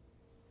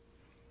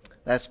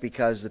 That's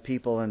because the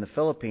people in the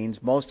Philippines,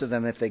 most of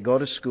them, if they go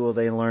to school,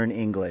 they learn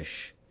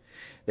English.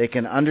 They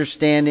can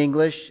understand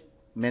English.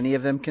 Many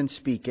of them can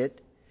speak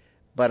it,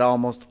 but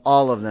almost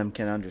all of them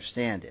can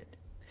understand it.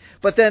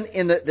 But then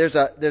there's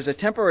a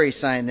temporary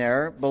sign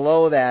there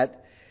below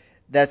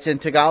that's in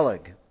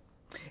Tagalog.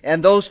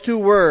 And those two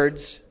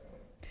words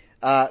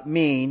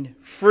mean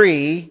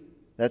free,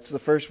 that's the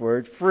first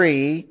word,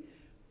 free,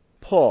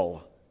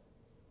 pull.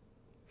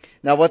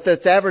 Now what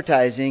that's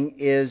advertising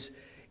is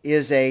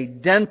a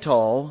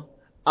dental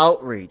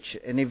outreach,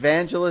 an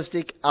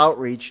evangelistic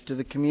outreach to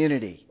the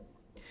community.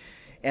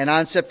 And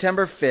on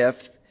September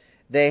 5th,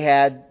 they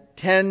had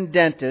 10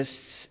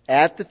 dentists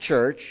at the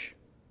church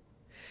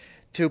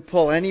to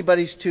pull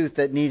anybody's tooth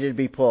that needed to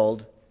be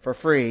pulled for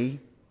free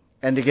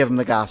and to give them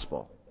the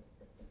gospel.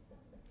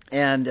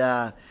 And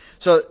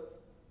so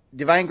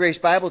Divine Grace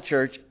Bible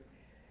Church,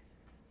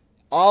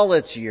 all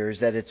its years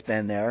that it's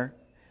been there,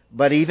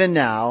 but even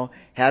now,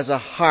 has a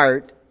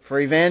heart for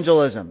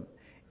evangelism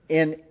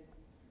in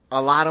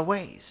a lot of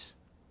ways.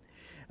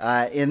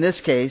 In this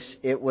case,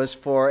 it was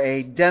for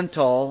a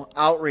dental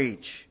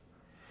outreach.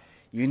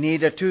 You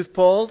need a tooth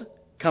pulled?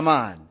 Come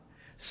on.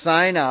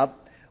 Sign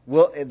up.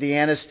 The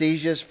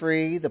anesthesia is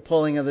free, the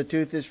pulling of the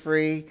tooth is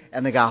free,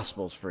 and the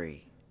gospel's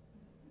free.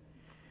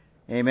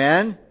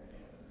 Amen?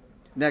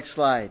 Next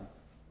slide.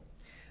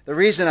 The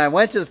reason I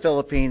went to the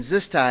Philippines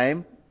this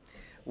time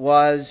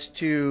was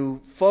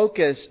to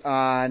focus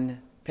on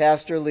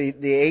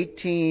the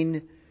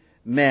 18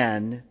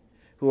 men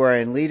who are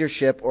in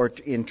leadership or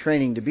in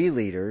training to be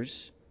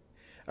leaders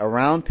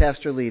around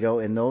Pastor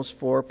Lito in those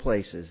 4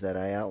 places that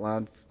I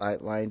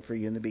outlined for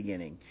you in the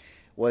beginning,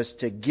 was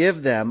to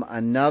give them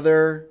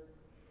another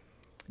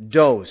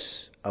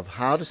dose of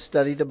how to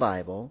study the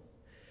Bible,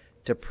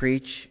 to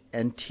preach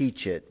and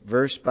teach it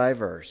verse by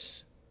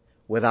verse,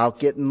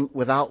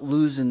 without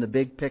losing the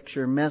big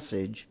picture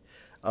message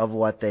of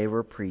what they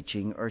were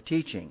preaching or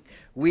teaching.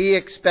 We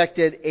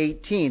expected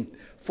 18.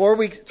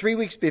 3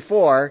 weeks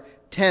before,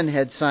 10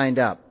 had signed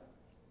up.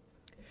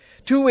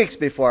 2 weeks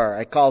before,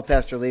 I called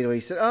Pastor Lito.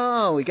 He said,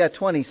 "Oh, we got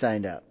 20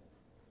 signed up."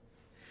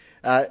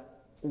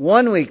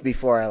 1 week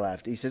before I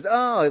left, he says,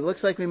 "Oh, it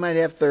looks like we might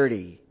have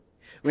 30."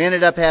 We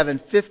ended up having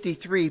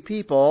 53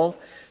 people,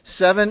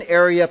 7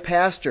 area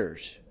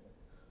pastors,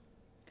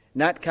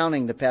 not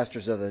counting the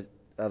pastors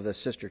of the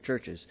sister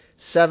churches.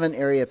 7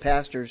 area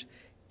pastors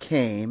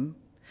came,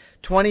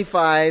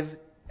 25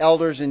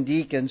 elders and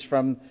deacons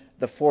from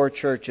the 4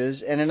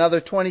 churches, and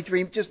another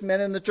 23 just men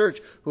in the church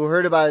who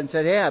heard about it and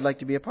said, "Hey, I'd like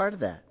to be a part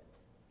of that."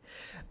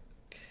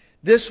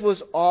 This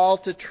was all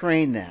to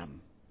train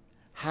them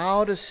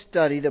how to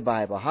study the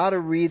Bible, how to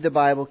read the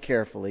Bible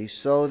carefully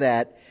so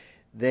that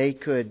they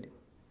could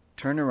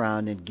turn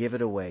around and give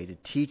it away, to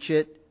teach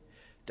it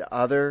to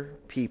other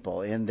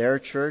people in their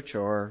church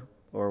or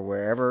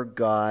wherever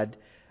God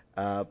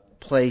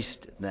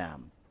placed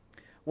them.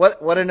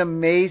 What an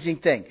amazing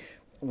thing.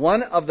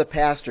 One of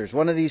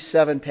these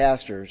 7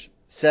 pastors,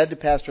 said to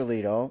Pastor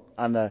Lito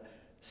on the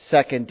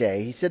second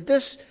day, he said,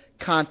 "This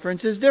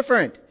conference is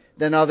different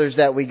than others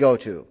that we go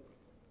to.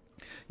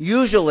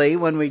 Usually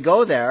when we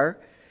go there,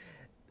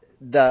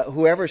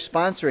 whoever's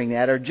sponsoring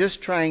that are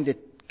just trying to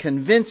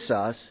convince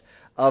us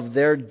of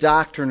their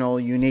doctrinal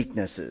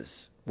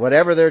uniquenesses.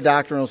 Whatever their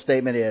doctrinal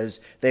statement is,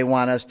 they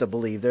want us to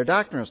believe their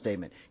doctrinal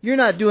statement. You're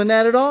not doing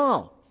that at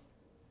all.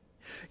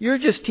 You're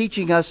just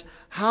teaching us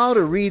how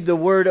to read the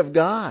Word of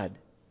God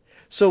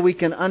so we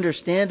can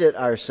understand it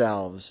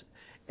ourselves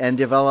and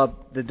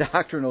develop the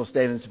doctrinal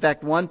statements." In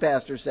fact, one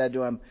pastor said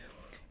to him,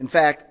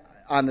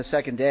 on the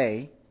second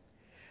day,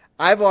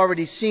 "I've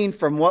already seen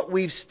from what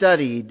we've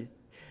studied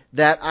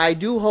that I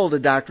do hold a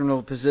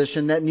doctrinal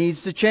position that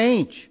needs to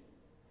change.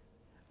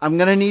 I'm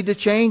going to need to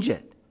change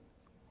it."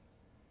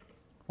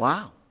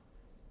 Wow.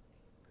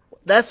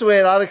 That's the way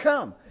it ought to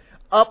come.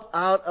 Up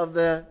out of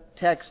the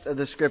text of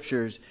the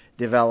Scriptures,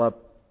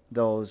 develop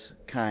those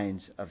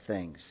kinds of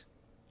things.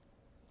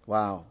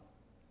 Wow.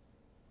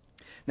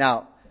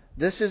 Now,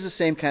 this is the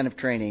same kind of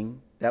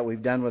training that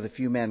we've done with a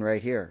few men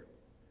right here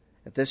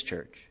at this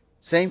church.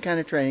 Same kind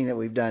of training that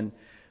we've done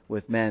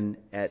with men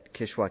at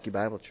Kishwaukee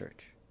Bible Church.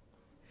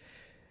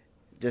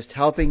 Just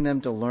helping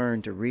them to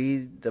learn to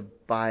read the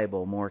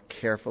Bible more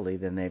carefully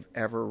than they've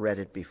ever read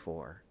it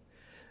before.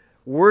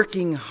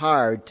 Working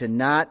hard to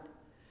not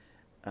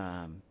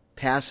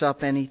pass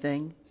up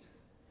anything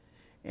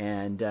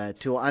and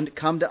to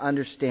come to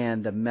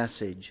understand the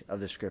message of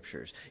the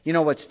Scriptures. You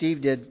know what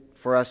Steve did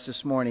for us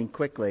this morning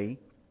quickly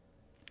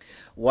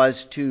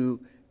was to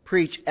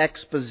preach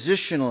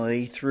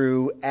expositionally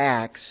through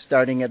Acts,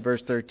 starting at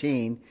verse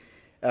 13,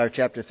 or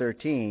chapter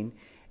 13,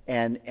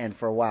 and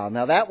for a while.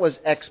 Now that was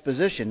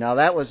exposition. Now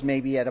that was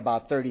maybe at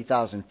about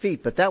 30,000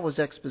 feet, but that was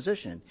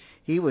exposition.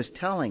 He was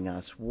telling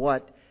us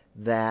what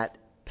that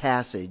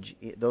passage,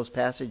 those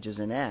passages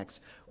in Acts,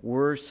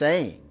 were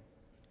saying.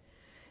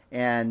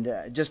 And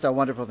just a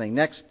wonderful thing.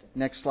 Next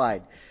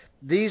slide.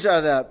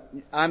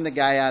 I'm the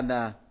guy on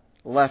the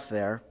left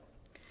there.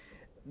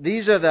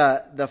 These are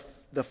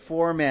the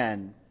 4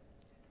 men,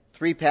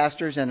 3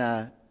 pastors and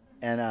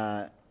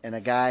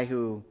a guy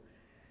who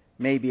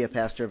may be a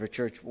pastor of a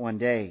church one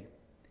day.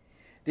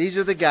 These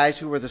are the guys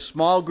who were the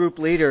small group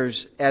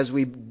leaders as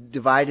we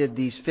divided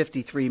these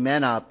 53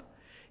 men up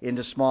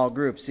into small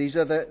groups. These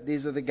are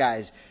the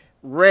guys.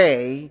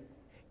 Ray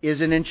is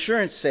an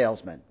insurance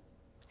salesman,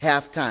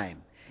 half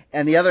time.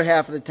 And the other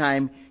half of the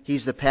time,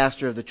 he's the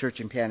pastor of the church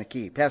in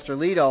Panakee. Pastor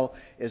Lito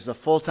is the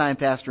full-time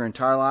pastor in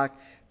Tarlac.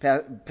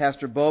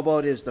 Pastor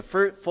Bobot is the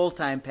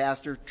full-time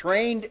pastor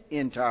trained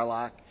in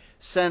Tarlac,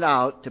 sent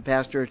out to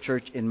pastor a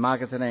church in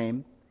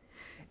Magatanim.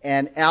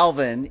 And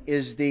Alvin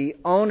is the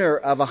owner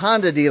of a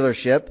Honda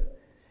dealership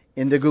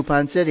in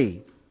Dagupan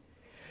City,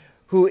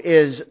 who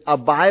is a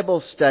Bible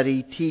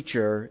study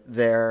teacher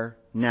there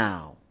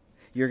now.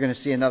 You're going to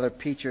see another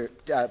picture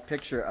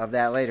of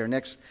that later.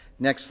 Next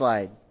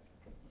slide.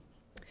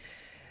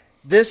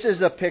 This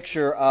is a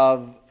picture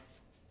of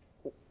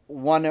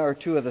one or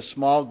two of the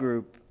small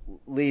groups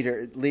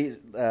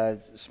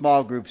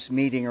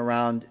meeting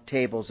around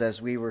tables as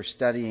we were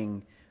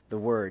studying the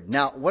Word.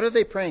 Now, what are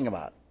they praying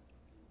about?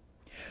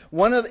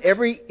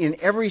 In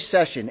every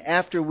session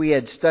after we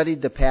had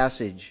studied the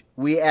passage,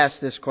 we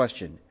asked this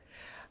question: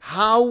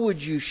 how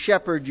would you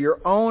shepherd your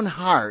own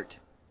heart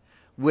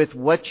with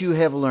what you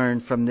have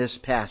learned from this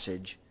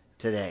passage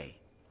today?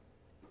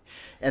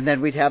 And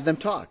then we'd have them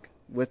talk.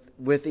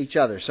 with each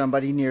other,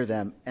 somebody near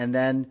them, and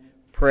then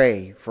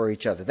pray for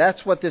each other.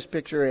 That's what this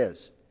picture is.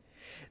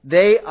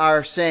 They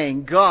are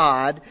saying,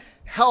 God,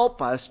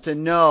 help us to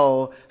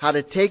know how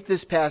to take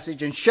this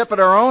passage and shepherd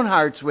our own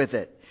hearts with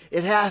it.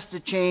 It has to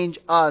change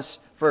us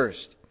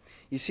first.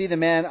 You see the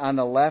man on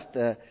the left,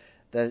 the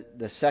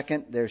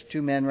second, there's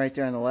two men right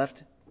there on the left.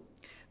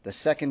 The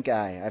second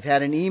guy, I've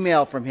had an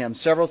email from him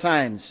several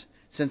times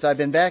since I've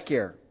been back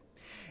here,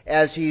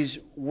 as he's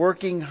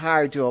working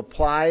hard to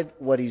apply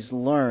what he's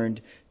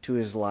learned to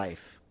his life.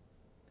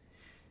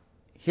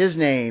 His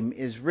name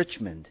is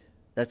Richmond.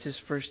 That's his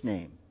first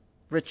name,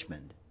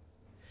 Richmond.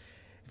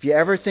 If you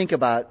ever think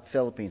about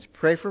Philippines,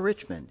 pray for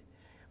Richmond.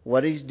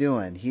 What he's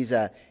doing, he's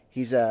a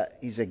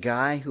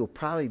guy who will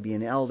probably be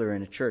an elder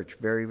in a church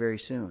very, very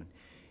soon.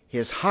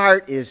 His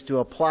heart is to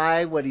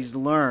apply what he's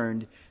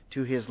learned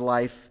to his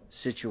life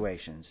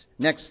situations.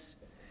 Next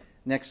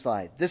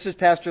slide. This is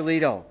Pastor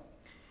Lito.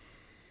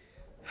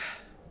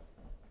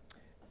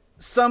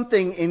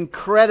 Something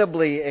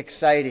incredibly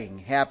exciting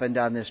happened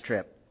on this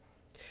trip.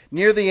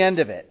 Near the end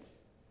of it,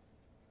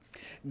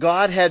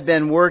 God had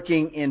been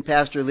working in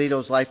Pastor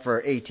Lito's life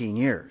for 18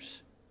 years.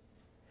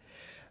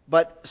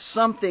 But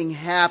something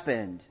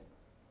happened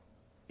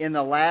in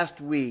the last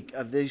week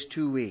of these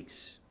 2 weeks.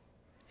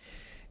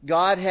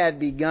 God had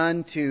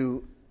begun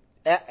to...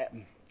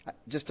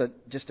 Just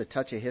a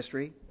touch of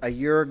history. A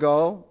year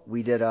ago,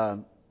 we did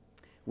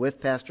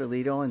with Pastor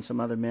Lito and some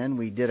other men,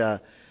 we did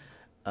a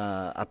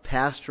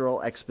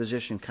pastoral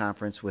exposition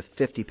conference with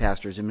 50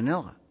 pastors in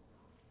Manila.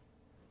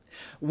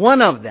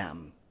 One of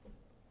them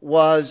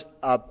was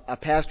a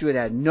pastor who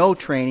had no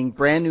training,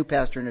 brand new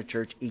pastor in a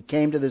church. He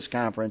came to this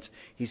conference.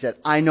 He said,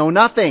 I know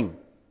nothing.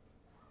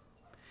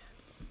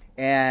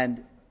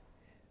 And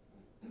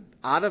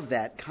out of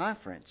that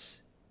conference,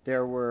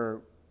 there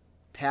were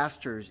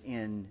pastors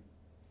in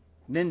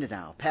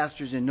Mindanao,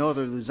 pastors in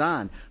northern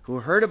Luzon, who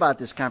heard about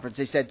this conference.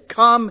 They said,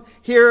 come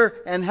here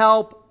and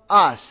help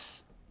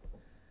us.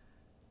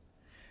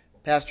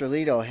 Pastor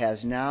Lito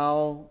has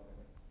now,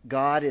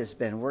 God has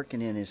been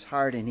working in his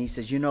heart, and he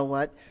says, you know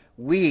what?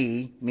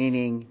 We,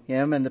 meaning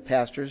him and the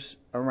pastors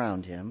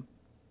around him,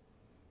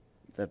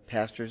 the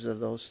pastors of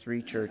those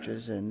 3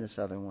 churches and this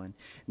other one,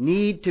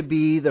 need to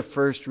be the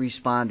first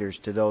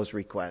responders to those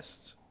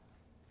requests.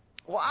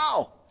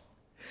 Wow!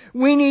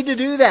 We need to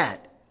do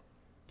that.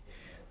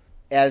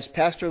 As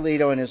Pastor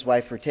Lito and his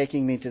wife were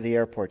taking me to the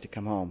airport to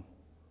come home,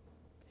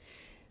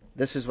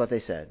 this is what they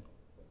said.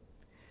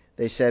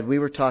 They said, we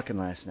were talking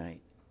last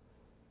night,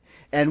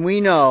 and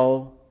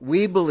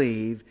we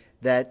believe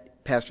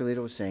that Pastor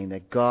Lito was saying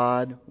that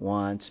God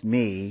wants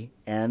me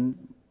and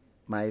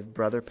my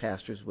brother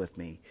pastors with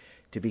me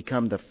to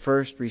become the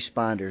first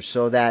responders,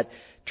 so that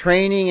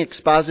training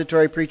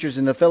expository preachers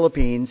in the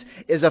Philippines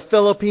is a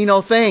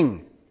Filipino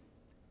thing,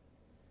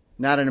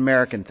 not an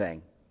American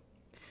thing.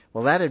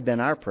 Well, that had been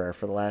our prayer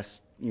for the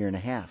last year and a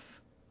half,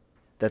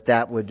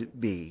 that would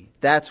be.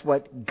 That's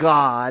what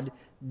God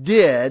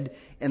did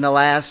in the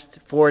last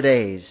 4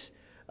 days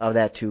of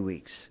that 2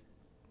 weeks.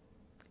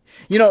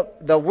 You know,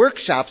 the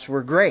workshops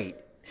were great.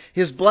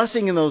 His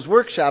blessing in those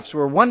workshops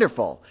were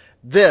wonderful.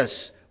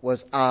 This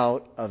was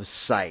out of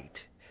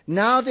sight.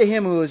 Now to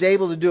him who is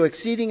able to do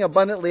exceeding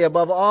abundantly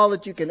above all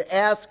that you can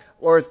ask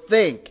or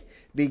think,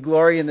 be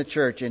glory in the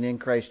church and in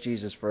Christ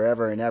Jesus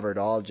forever and ever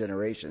to all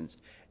generations.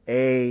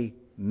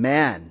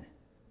 Amen.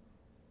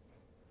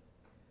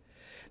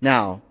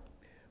 Now,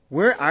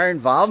 our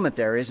involvement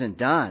there isn't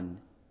done,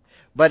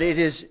 but it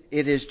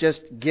is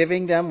just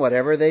giving them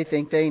whatever they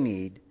think they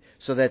need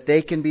so that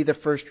they can be the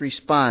first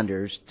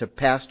responders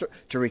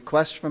to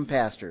requests from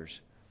pastors.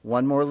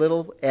 One more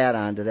little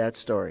add-on to that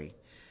story.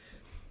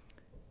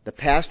 The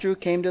pastor who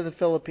came to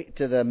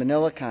the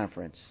Manila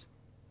conference,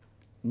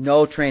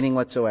 no training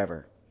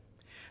whatsoever.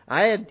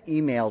 I had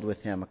emailed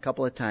with him a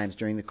couple of times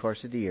during the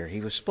course of the year.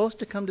 He was supposed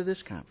to come to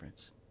this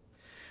conference.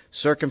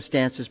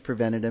 Circumstances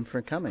prevented him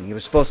from coming. He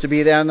was supposed to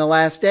be there on the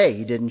last day.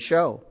 He didn't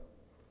show.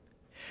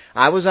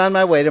 I was on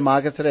my way to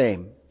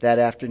Magatrem that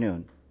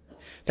afternoon.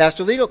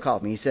 Pastor Lito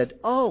called me. He said,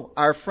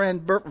 our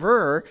friend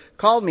Ver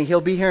called me. He'll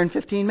be here in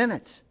 15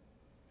 minutes.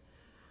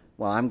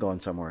 Well, I'm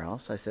going somewhere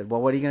else. I said,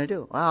 well, what are you going to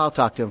do? Well, I'll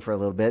talk to him for a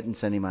little bit and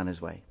send him on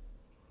his way.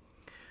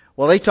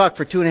 Well, they talked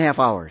for 2.5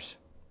 hours.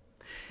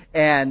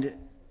 And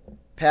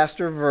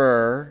Pastor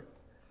Ver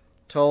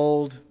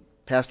told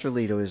Pastor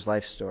Lito his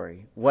life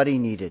story, what he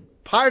needed.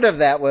 Part of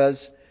that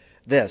was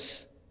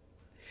this.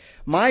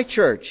 My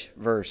church,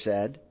 Ver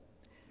said,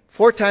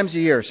 4 times a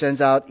year sends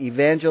out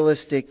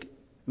evangelistic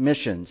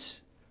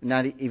missions,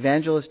 not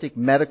evangelistic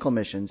medical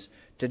missions,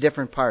 to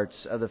different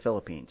parts of the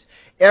Philippines.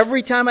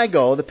 Every time I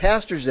go, the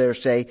pastors there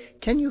say,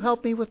 can you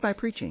help me with my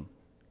preaching?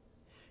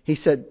 He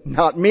said,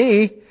 not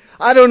me.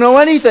 I don't know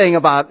anything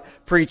about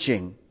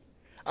preaching.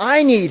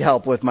 I need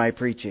help with my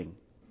preaching.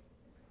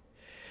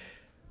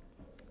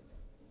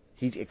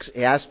 He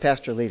asked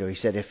Pastor Lito, he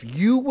said, if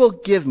you will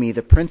give me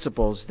the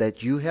principles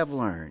that you have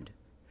learned,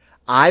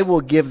 I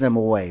will give them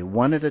away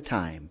one at a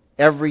time,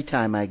 every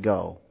time I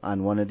go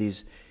on one of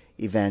these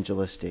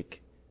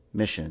evangelistic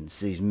missions,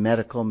 these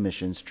medical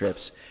missions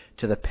trips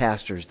to the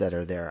pastors that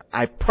are there.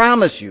 I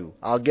promise you,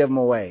 I'll give them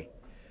away.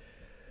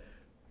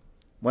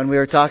 When we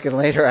were talking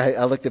later,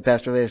 I looked at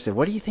Pastor later and said,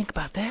 what do you think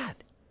about that?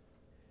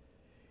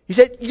 He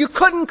said, you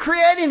couldn't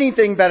create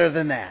anything better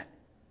than that.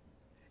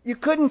 You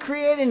couldn't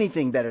create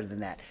anything better than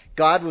that.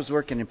 God was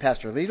working in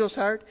Pastor Lito's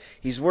heart.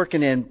 He's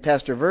working in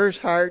Pastor Ver's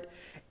heart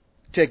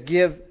to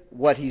give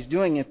what he's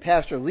doing in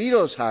Pastor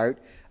Lito's heart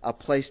a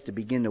place to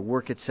begin to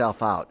work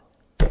itself out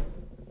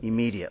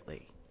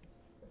immediately.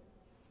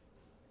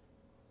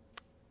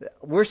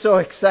 We're so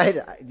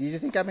excited. Do you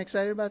think I'm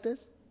excited about this?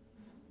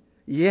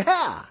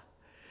 Yeah.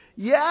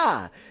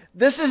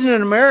 This isn't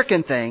an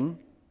American thing.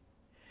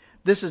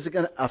 This is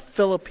a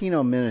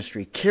Filipino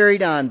ministry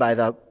carried on by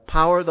the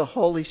power of the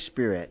Holy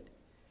Spirit,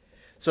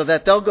 so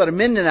that they'll go to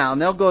Mindanao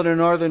and they'll go to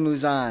northern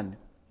Luzon.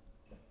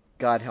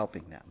 God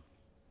helping them.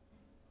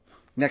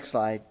 Next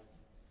slide.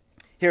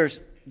 Here's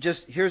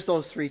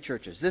those three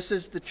churches. This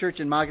is the church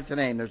in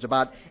Magatanane. There's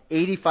about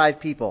 85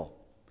 people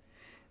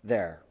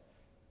there.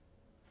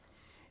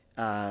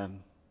 The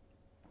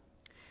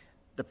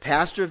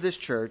pastor of this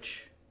church,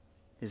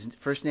 his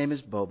first name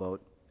is Bobot,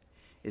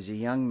 is a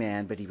young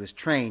man, but he was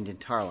trained in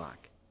Tarlac.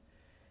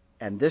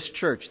 And this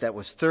church that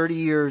was 30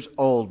 years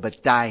old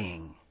but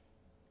dying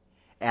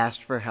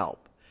asked for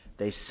help.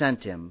 They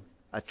sent him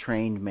a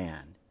trained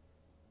man.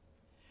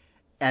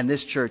 And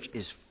this church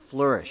is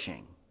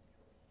flourishing.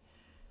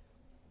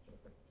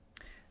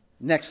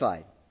 Next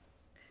slide.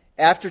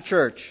 After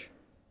church,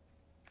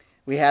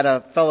 we had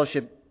a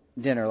fellowship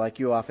dinner like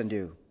you often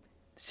do.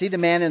 See the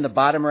man in the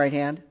bottom right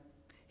hand?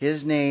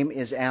 His name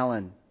is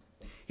Alan.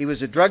 He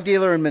was a drug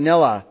dealer in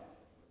Manila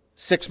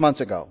 6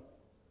 months ago.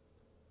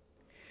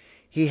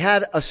 He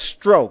had a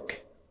stroke.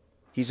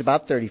 He's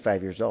about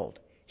 35 years old.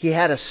 He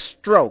had a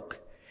stroke.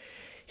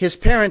 His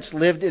parents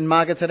lived in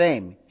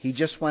Magatanane. He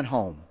just went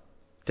home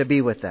to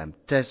be with them,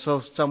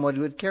 so someone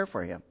would care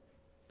for him.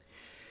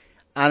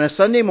 On a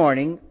Sunday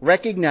morning,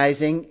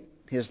 recognizing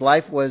his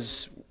life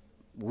was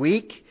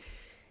weak,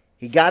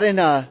 he got in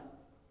a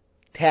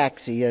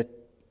taxi, a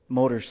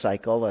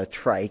motorcycle, a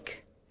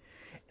trike,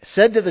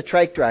 said to the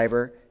trike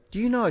driver, "Do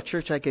you know a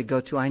church I could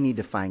go to? I need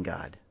to find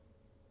God."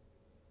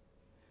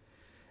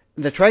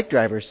 The trike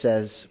driver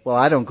says, "Well,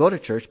 I don't go to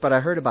church, but I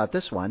heard about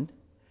this one."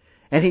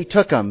 And he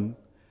took him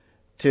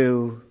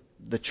to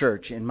the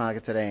church in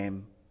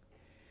Magatanane.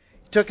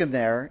 Took him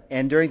there,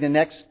 and during the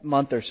next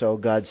month or so,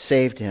 God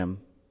saved him.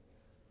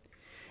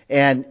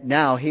 And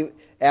now,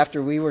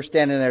 after we were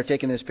standing there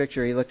taking this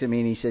picture, he looked at me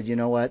and he said, "You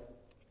know what?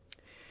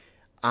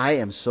 I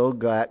am so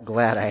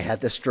glad I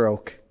had the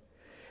stroke.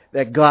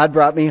 That God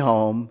brought me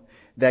home,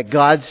 that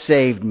God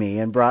saved me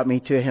and brought me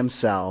to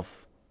Himself.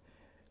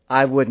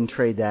 I wouldn't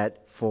trade that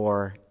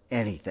for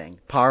anything."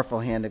 Powerful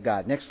hand of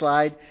God. Next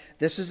slide.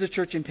 This is the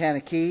church in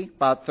Panaki,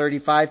 about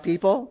 35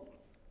 people,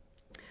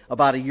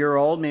 about a year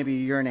old, maybe a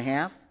year and a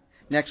half.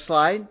 Next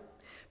slide.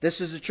 This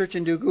is the church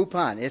in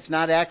Dugupan. It's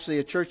not actually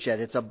a church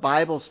yet. It's a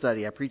Bible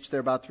study. I preached there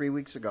about 3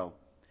 weeks ago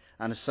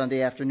on a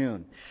Sunday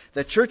afternoon.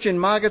 The church in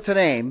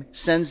Magatanane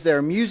sends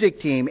their music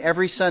team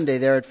every Sunday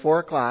there at 4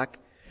 o'clock.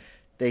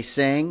 They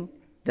sing,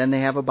 then they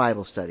have a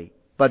Bible study.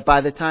 But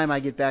by the time I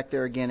get back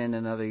there again in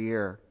another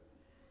year,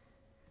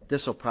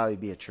 this will probably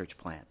be a church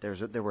plant.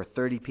 There were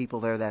 30 people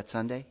there that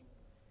Sunday,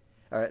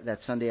 or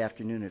that Sunday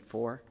afternoon at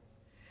 4.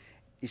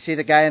 You see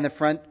the guy in the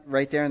front,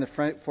 right there in the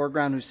front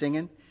foreground who's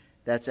singing?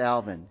 That's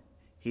Alvin.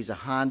 He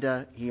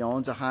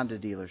owns a Honda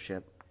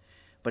dealership,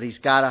 but he's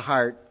got a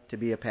heart to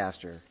be a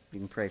pastor. You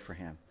can pray for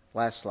him.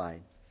 Last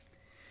slide.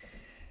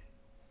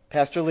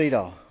 Pastor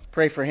Lito,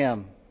 pray for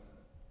him.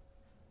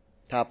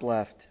 Top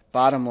left,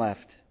 bottom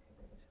left.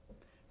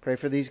 Pray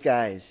for these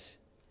guys.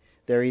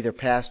 They're either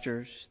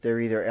pastors,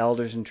 they're either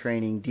elders in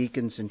training,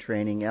 deacons in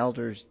training,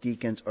 elders,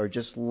 deacons, or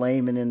just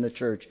laymen in the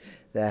church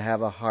that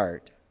have a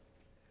heart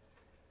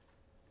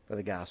for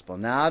the gospel.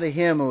 Now to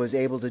Him who is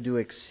able to do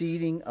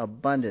exceeding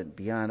abundant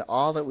beyond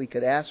all that we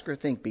could ask or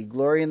think, be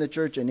glory in the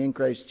church and in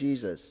Christ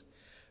Jesus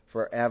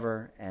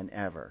forever and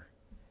ever.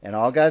 And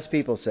all God's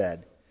people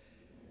said,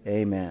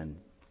 Amen.